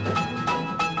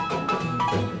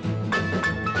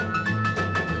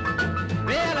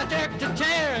 Well, I jerked a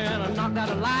chair and I knocked out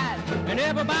a light, and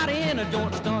everybody in the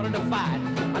joint started to fight.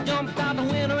 I jumped out the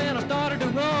window and I started to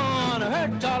run. I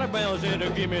heard Charlie Brown say,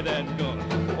 give me that gun.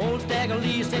 Old Stagger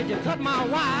Lee said, you cut my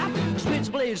wife.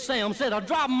 Switchblade Sam said, I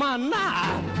dropped my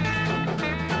knife.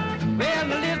 Well,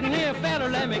 now listen here, fella,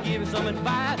 let me give you some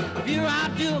advice. If you're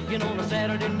out duking on a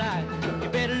Saturday night, you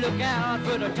better look out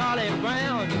for the Charlie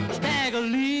Brown, Stagger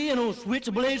Lee, and old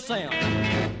Switchblade Sam.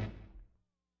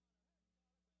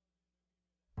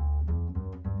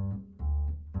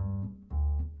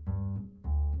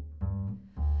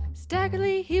 Stagger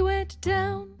Lee, he went to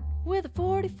town with a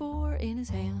 44 in his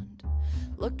hand.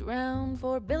 Looked around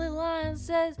for Billy Lyons,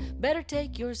 says, better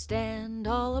take your stand.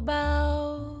 All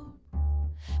about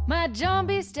my John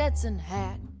B. Stetson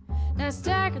hat. Now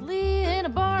Stagger Lee in a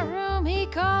bar room, he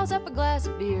calls up a glass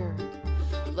of beer.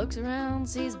 Looks around,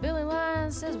 sees Billy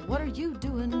Lyons, says, what are you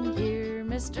doing here,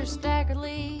 Mr. Stagger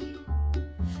Lee?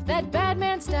 That bad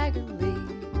man Stagger Lee.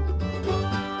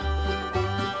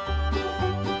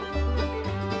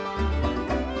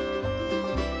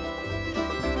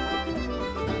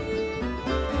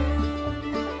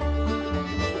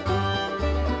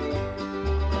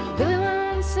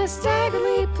 Says, Stagger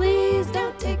Lee, please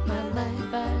don't take my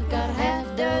life. I've got a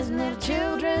half dozen little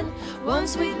children, one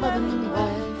sweet loving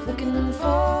wife, looking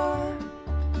for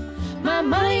my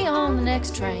money on the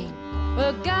next train.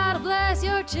 Well, God bless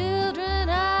your children,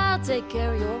 I'll take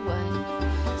care of your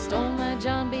wife. Stole my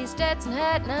John B. Stetson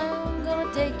hat, now I'm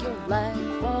gonna take your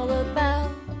life. All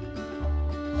about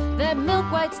that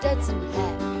milk white Stetson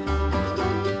hat.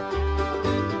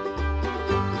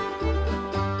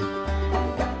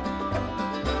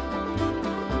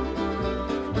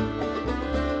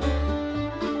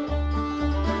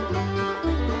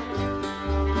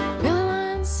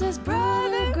 Says,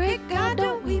 brother, great God,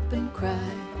 don't weep and cry.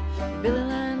 Billy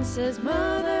Lyons says,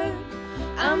 mother,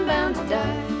 I'm bound to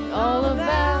die. All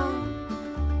about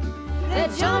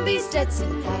that John B.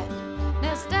 Stetson hat.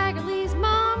 Now Stagger Lee's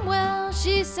mom, well,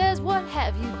 she says, what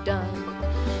have you done?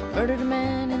 Murdered a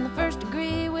man in the first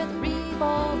degree with a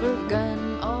revolver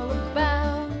gun. All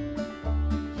about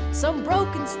some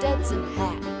broken Stetson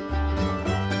hat.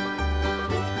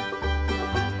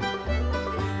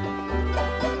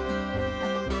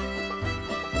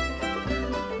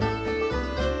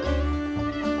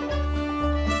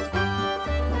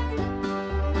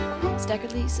 Stagger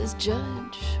Lee says,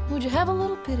 Judge, would you have a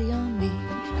little pity on me?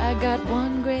 I got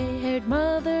one gray-haired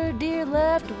mother, dear,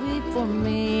 left to weep for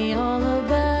me. All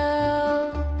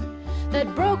about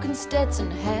that broken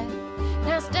Stetson hat.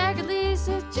 Now Stagger Lee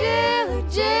says, jailer,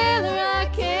 jailer, I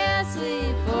can't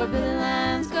sleep, for Billy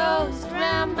Lyons ghost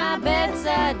round my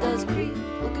bedside does creep,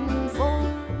 looking for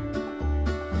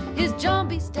his John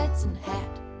B. Stetson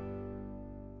hat.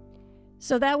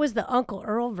 So that was the Uncle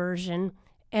Earl version,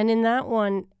 and in that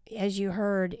one, as you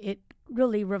heard, it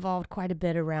really revolved quite a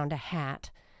bit around a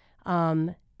hat.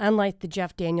 Unlike the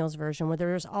Jeff Daniels version, where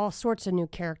there's all sorts of new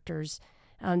characters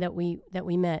that we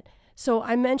met. So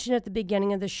I mentioned at the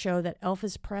beginning of the show that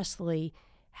Elvis Presley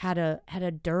had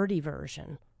a dirty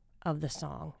version of the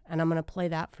song, and I'm going to play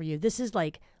that for you. This is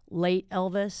like late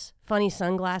Elvis, Funny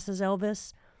Sunglasses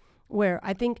Elvis, where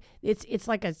I think it's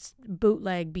like a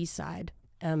bootleg B-side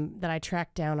that I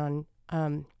tracked down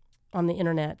on the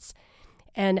internets.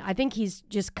 And I think he's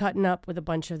just cutting up with a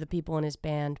bunch of the people in his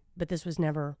band, but this was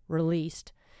never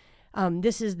released.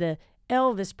 This is the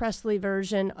Elvis Presley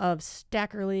version of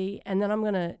Stagger Lee, and then I'm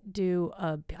going to do,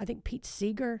 I think Pete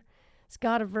Seeger has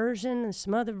got a version and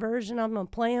some other version. I'm going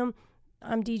to play them.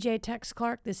 I'm DJ Tex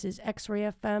Clark. This is X-Ray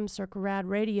FM, Circle Rad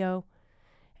Radio,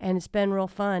 and it's been real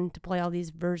fun to play all these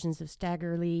versions of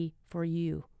Stagger Lee for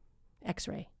you.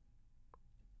 X-Ray.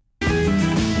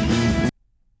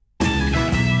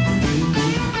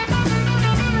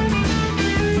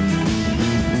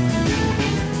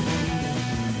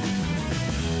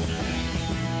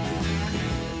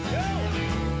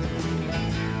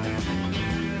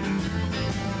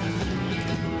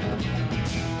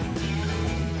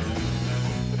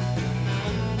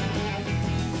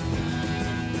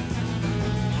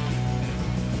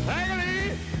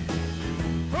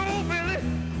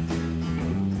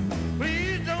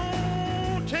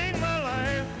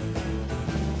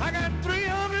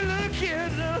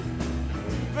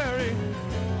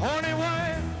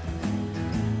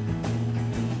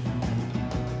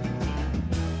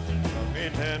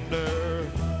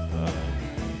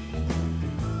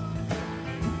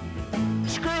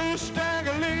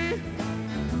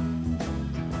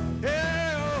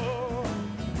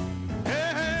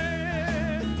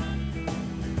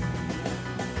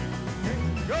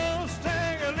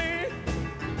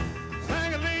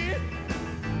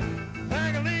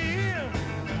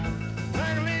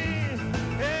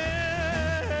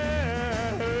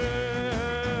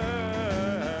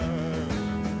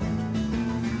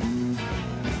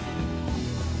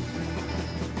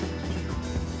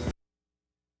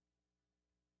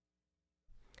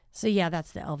 So yeah,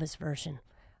 that's the Elvis version.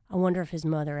 I wonder if his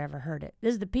mother ever heard it.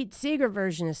 This is the Pete Seeger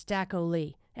version of Stacko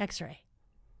Lee. X-Ray.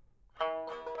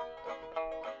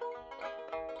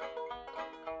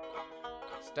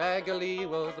 Stagger Lee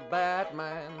was a bad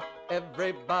man,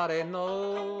 everybody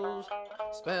knows.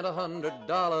 Spent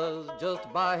 $100 just to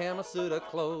buy him a suit of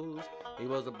clothes. He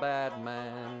was a bad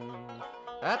man,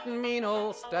 that mean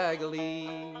old Stagger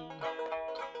Lee.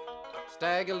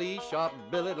 Stagger Lee shot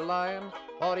Billy the Lion.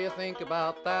 What do you think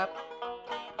about that?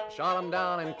 Shot him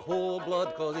down in cold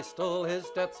blood 'cause he stole his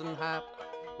Stetson hat.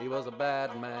 He was a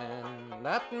bad man,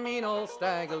 that mean old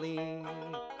Stagger Lee.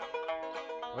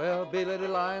 Well, Billy the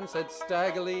Lion said,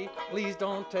 Stagger Lee, please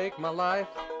don't take my life.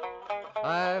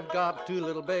 I've got 2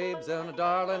 little babes and a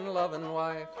darling loving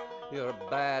wife. You're a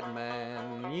bad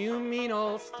man, you mean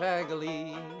old Stagger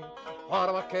Lee. What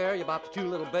do I care about the 2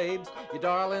 little babes, you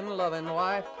darling loving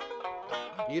wife?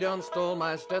 You done stole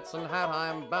my Stetson hat,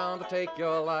 I'm bound to take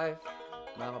your life.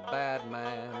 I'm a bad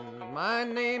man, my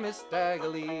name is Stagger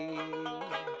Lee.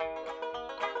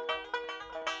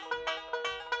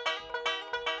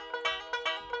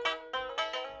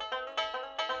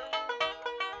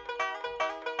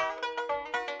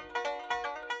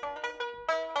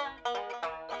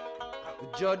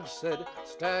 The judge said,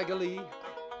 Stagger Lee,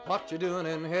 what you doing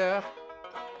in here?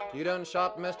 You done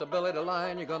shot Mr. Billy the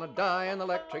Lion, you're gonna die in the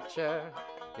electric chair.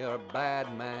 You're a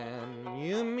bad man,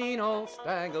 you mean old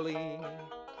Stagger Lee.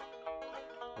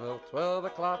 Well, 12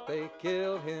 o'clock they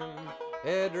killed him,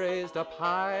 head raised up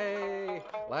high.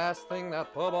 Last thing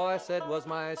that poor boy said was,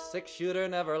 my 6-shooter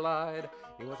never lied.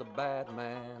 He was a bad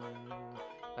man,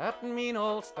 that mean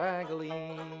old Stagger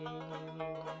Lee.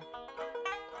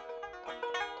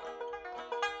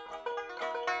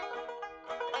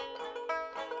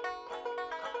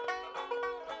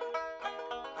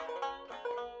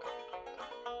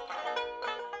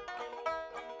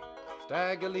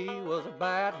 Stagger Lee was a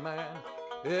bad man,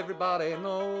 everybody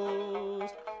knows.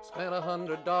 Spent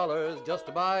 $100 just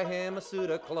to buy him a suit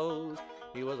of clothes.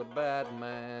 He was a bad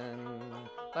man,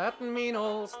 that mean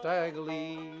old Stagger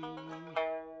Lee.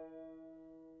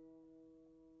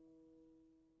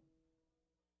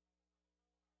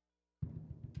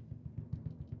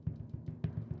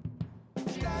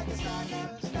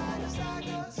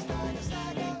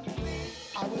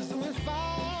 I was doing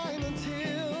fine until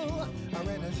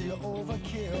till you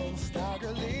overkill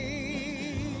Stagger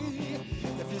Lee.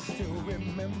 If you still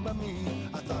remember me,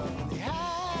 I thought I really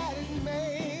had it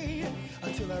made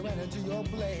until I ran into your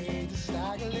blade,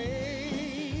 Stagger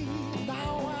Lee.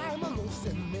 Now I'm lost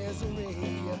in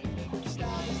misery.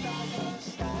 Stagger, stagger,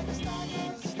 stagger,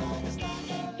 stagger, stagger,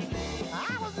 stagger Lee.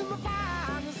 I was in my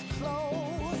finest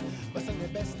clothes, but Sunday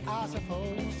best, I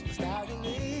suppose, for Stagger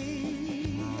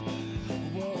Lee.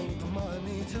 World the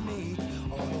money to me,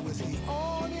 all the whiskey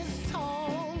on his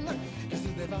tongue. Is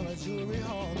that they found a jury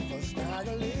hung for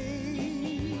Stagger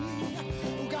Lee,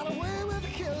 who got away with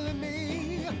killing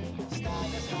me.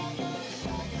 Stagger, stagger,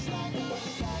 stagger, stagger,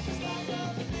 stagger,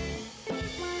 stagger Lee.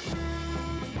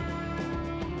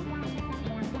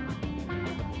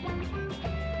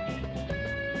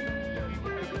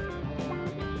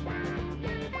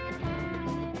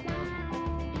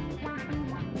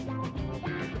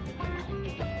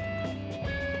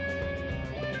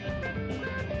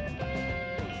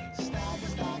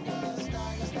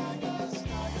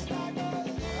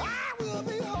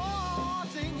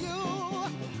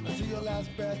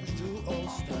 Breath is too old,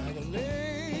 Stagger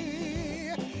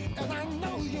Lee. And I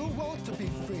know you want to be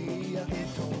free. It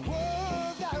don't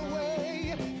work that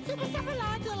way. Keep yourself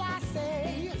alive till I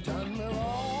say you done me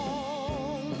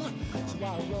wrong. So I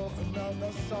wrote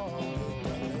another song. You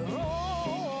done me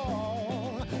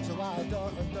wrong. So I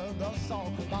done another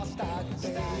song about Stagger Lee.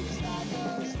 Stagger,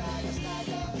 stagger,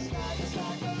 stagger, stagger,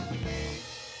 stagger Lee.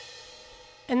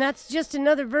 And that's just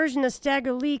another version of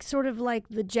Stagger Lee, sort of like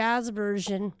the jazz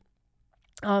version.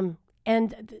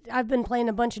 And I've been playing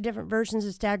a bunch of different versions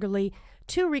of Stagger Lee.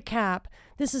 To recap,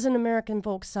 this is an American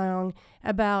folk song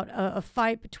about a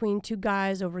fight between two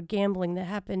guys over gambling that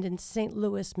happened in St.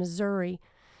 Louis, Missouri.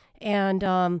 And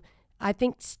I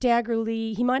think Stagger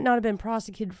Lee, he might not have been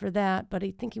prosecuted for that, but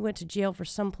I think he went to jail for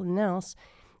something else.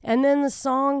 And then the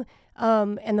song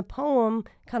and the poem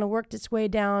kind of worked its way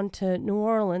down to New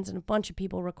Orleans, and a bunch of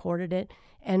people recorded it.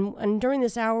 And during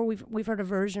this hour, we've heard a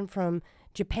version from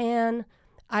Japan.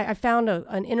 I found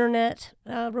an internet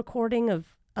recording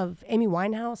of Amy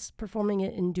Winehouse performing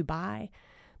it in Dubai.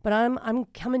 But I'm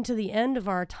coming to the end of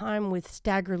our time with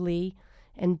Stagger Lee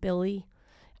and Billy.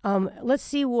 Let's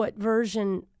see what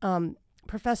version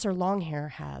Professor Longhair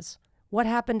has. What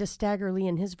happened to Stagger Lee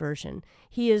in his version?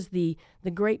 He is the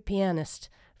great pianist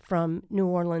from New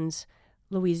Orleans,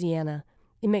 Louisiana.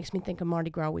 It makes me think of Mardi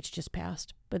Gras, which just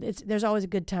passed. But there's always a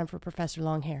good time for Professor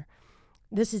Longhair.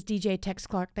 This is DJ Tex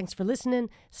Clark. Thanks for listening.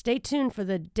 Stay tuned for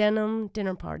the Denim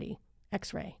Dinner Party.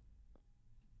 X-Ray.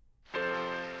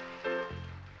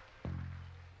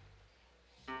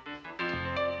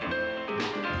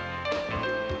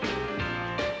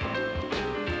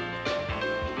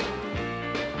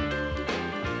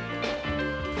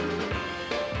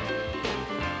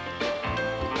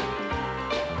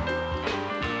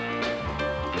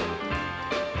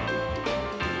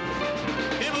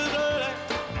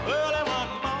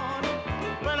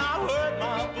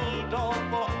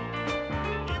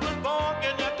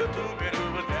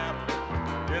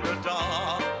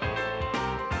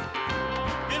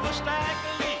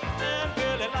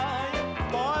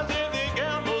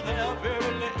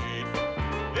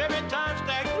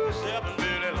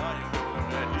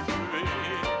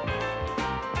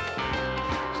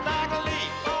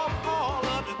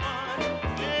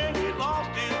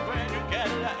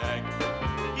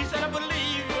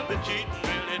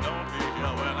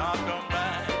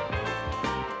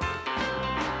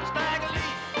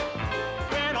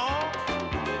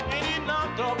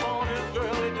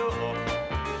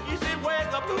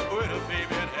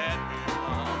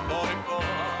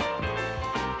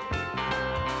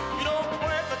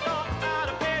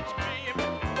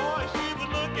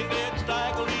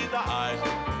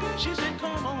 She said,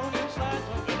 come on inside,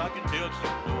 so I can tell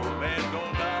some old man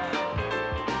don't die.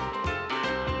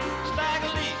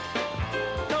 Stagger Lee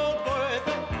told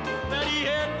Bertha that he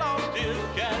had lost his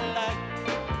Cadillac,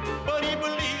 but he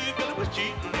believed Billy was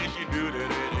cheating and she knew that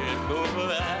it had go for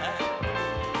that.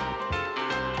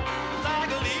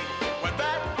 Stagger Lee went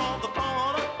back on the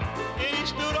corner and he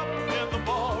stood up in the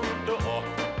barroom door.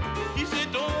 He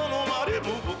said, don't nobody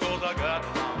move because I got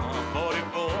my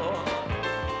 44.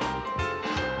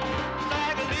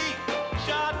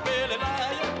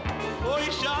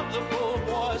 Shot the poor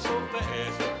boy so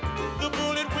fast. The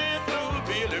bullet went through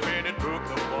Billy when it broke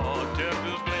the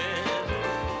bartender's glass.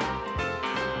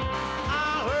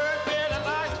 I heard Billy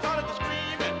Lion started to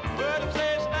scream and heard him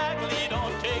say, Stagger Lee,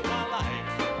 don't take my life.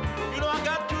 You know I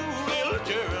got two little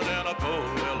children and a poor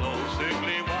little old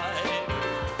sickly wife.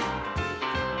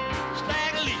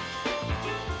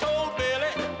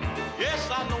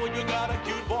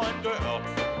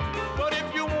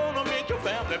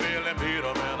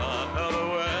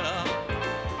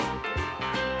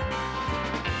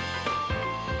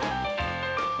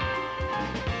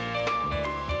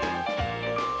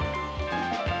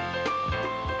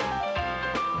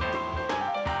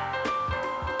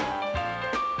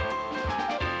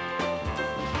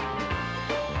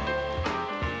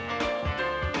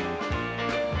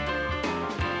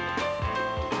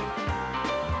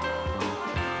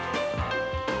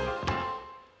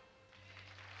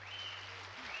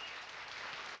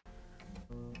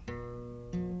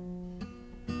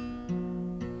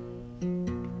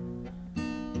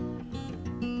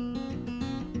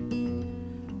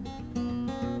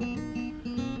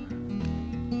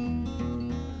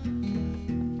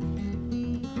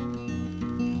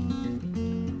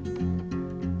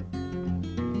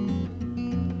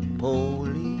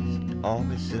 police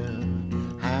officer.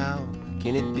 How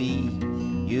can it be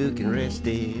you can arrest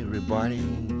everybody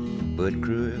but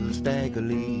cruel Stagger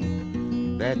Lee,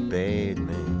 that bad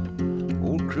man,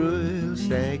 old cruel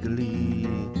Stagger Lee.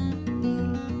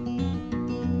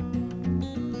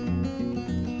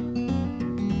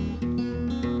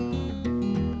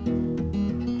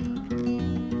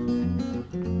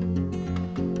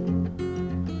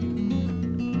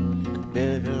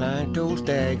 I told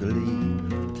Stagger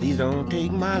Lee, please don't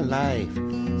take my life.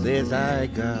 Says I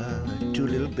got two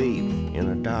little babies and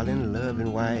a darling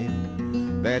loving wife.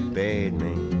 That bad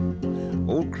man,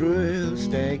 old cruel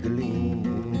Stagger Lee.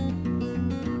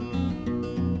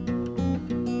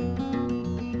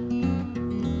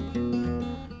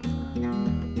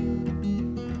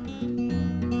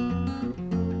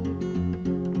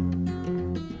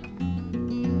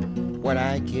 What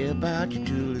I care about your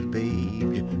two little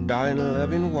babes, your darling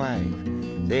loving wife.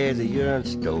 Says that you done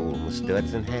stole my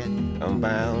studs and hat. I'm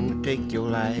bound to take your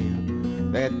life.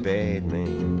 That bad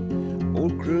man,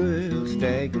 old cruel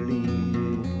Stagger Lee.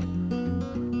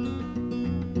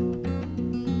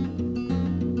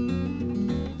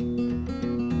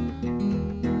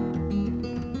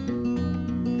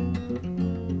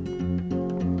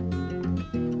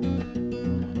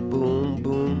 Boom,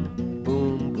 boom,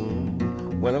 boom,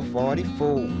 boom. When I'm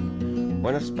 44,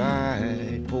 when I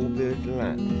spied poor Billy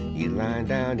line, he lying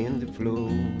down in the floor.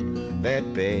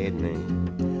 That bad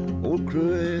man, old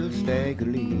cruel Stagger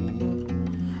Lee.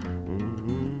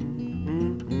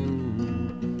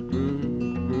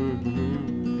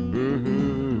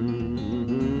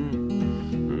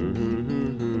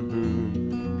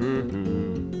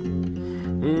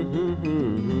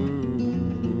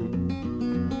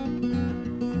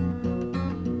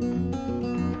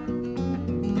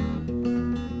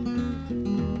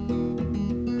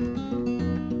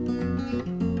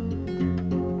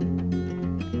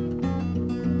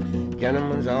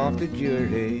 Gentlemen's off the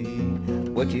jury,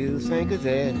 what you think of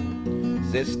that?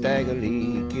 Says Stagger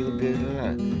Lee killed Billy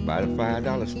Line by the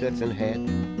 $5 Stetson hat.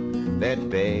 That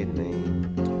bad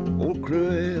man, old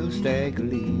cruel Stagger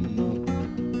Lee.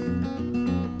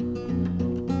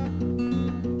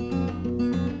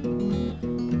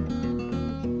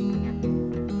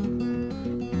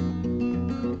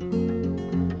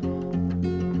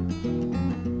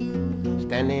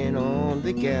 Standing on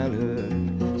the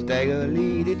gallows, Stagger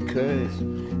Lee did curse.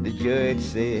 The judge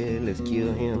said, let's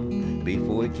kill him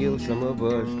before he kills some of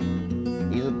us.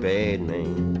 He's a bad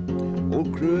man,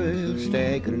 old cruel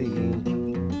Stagger Lee.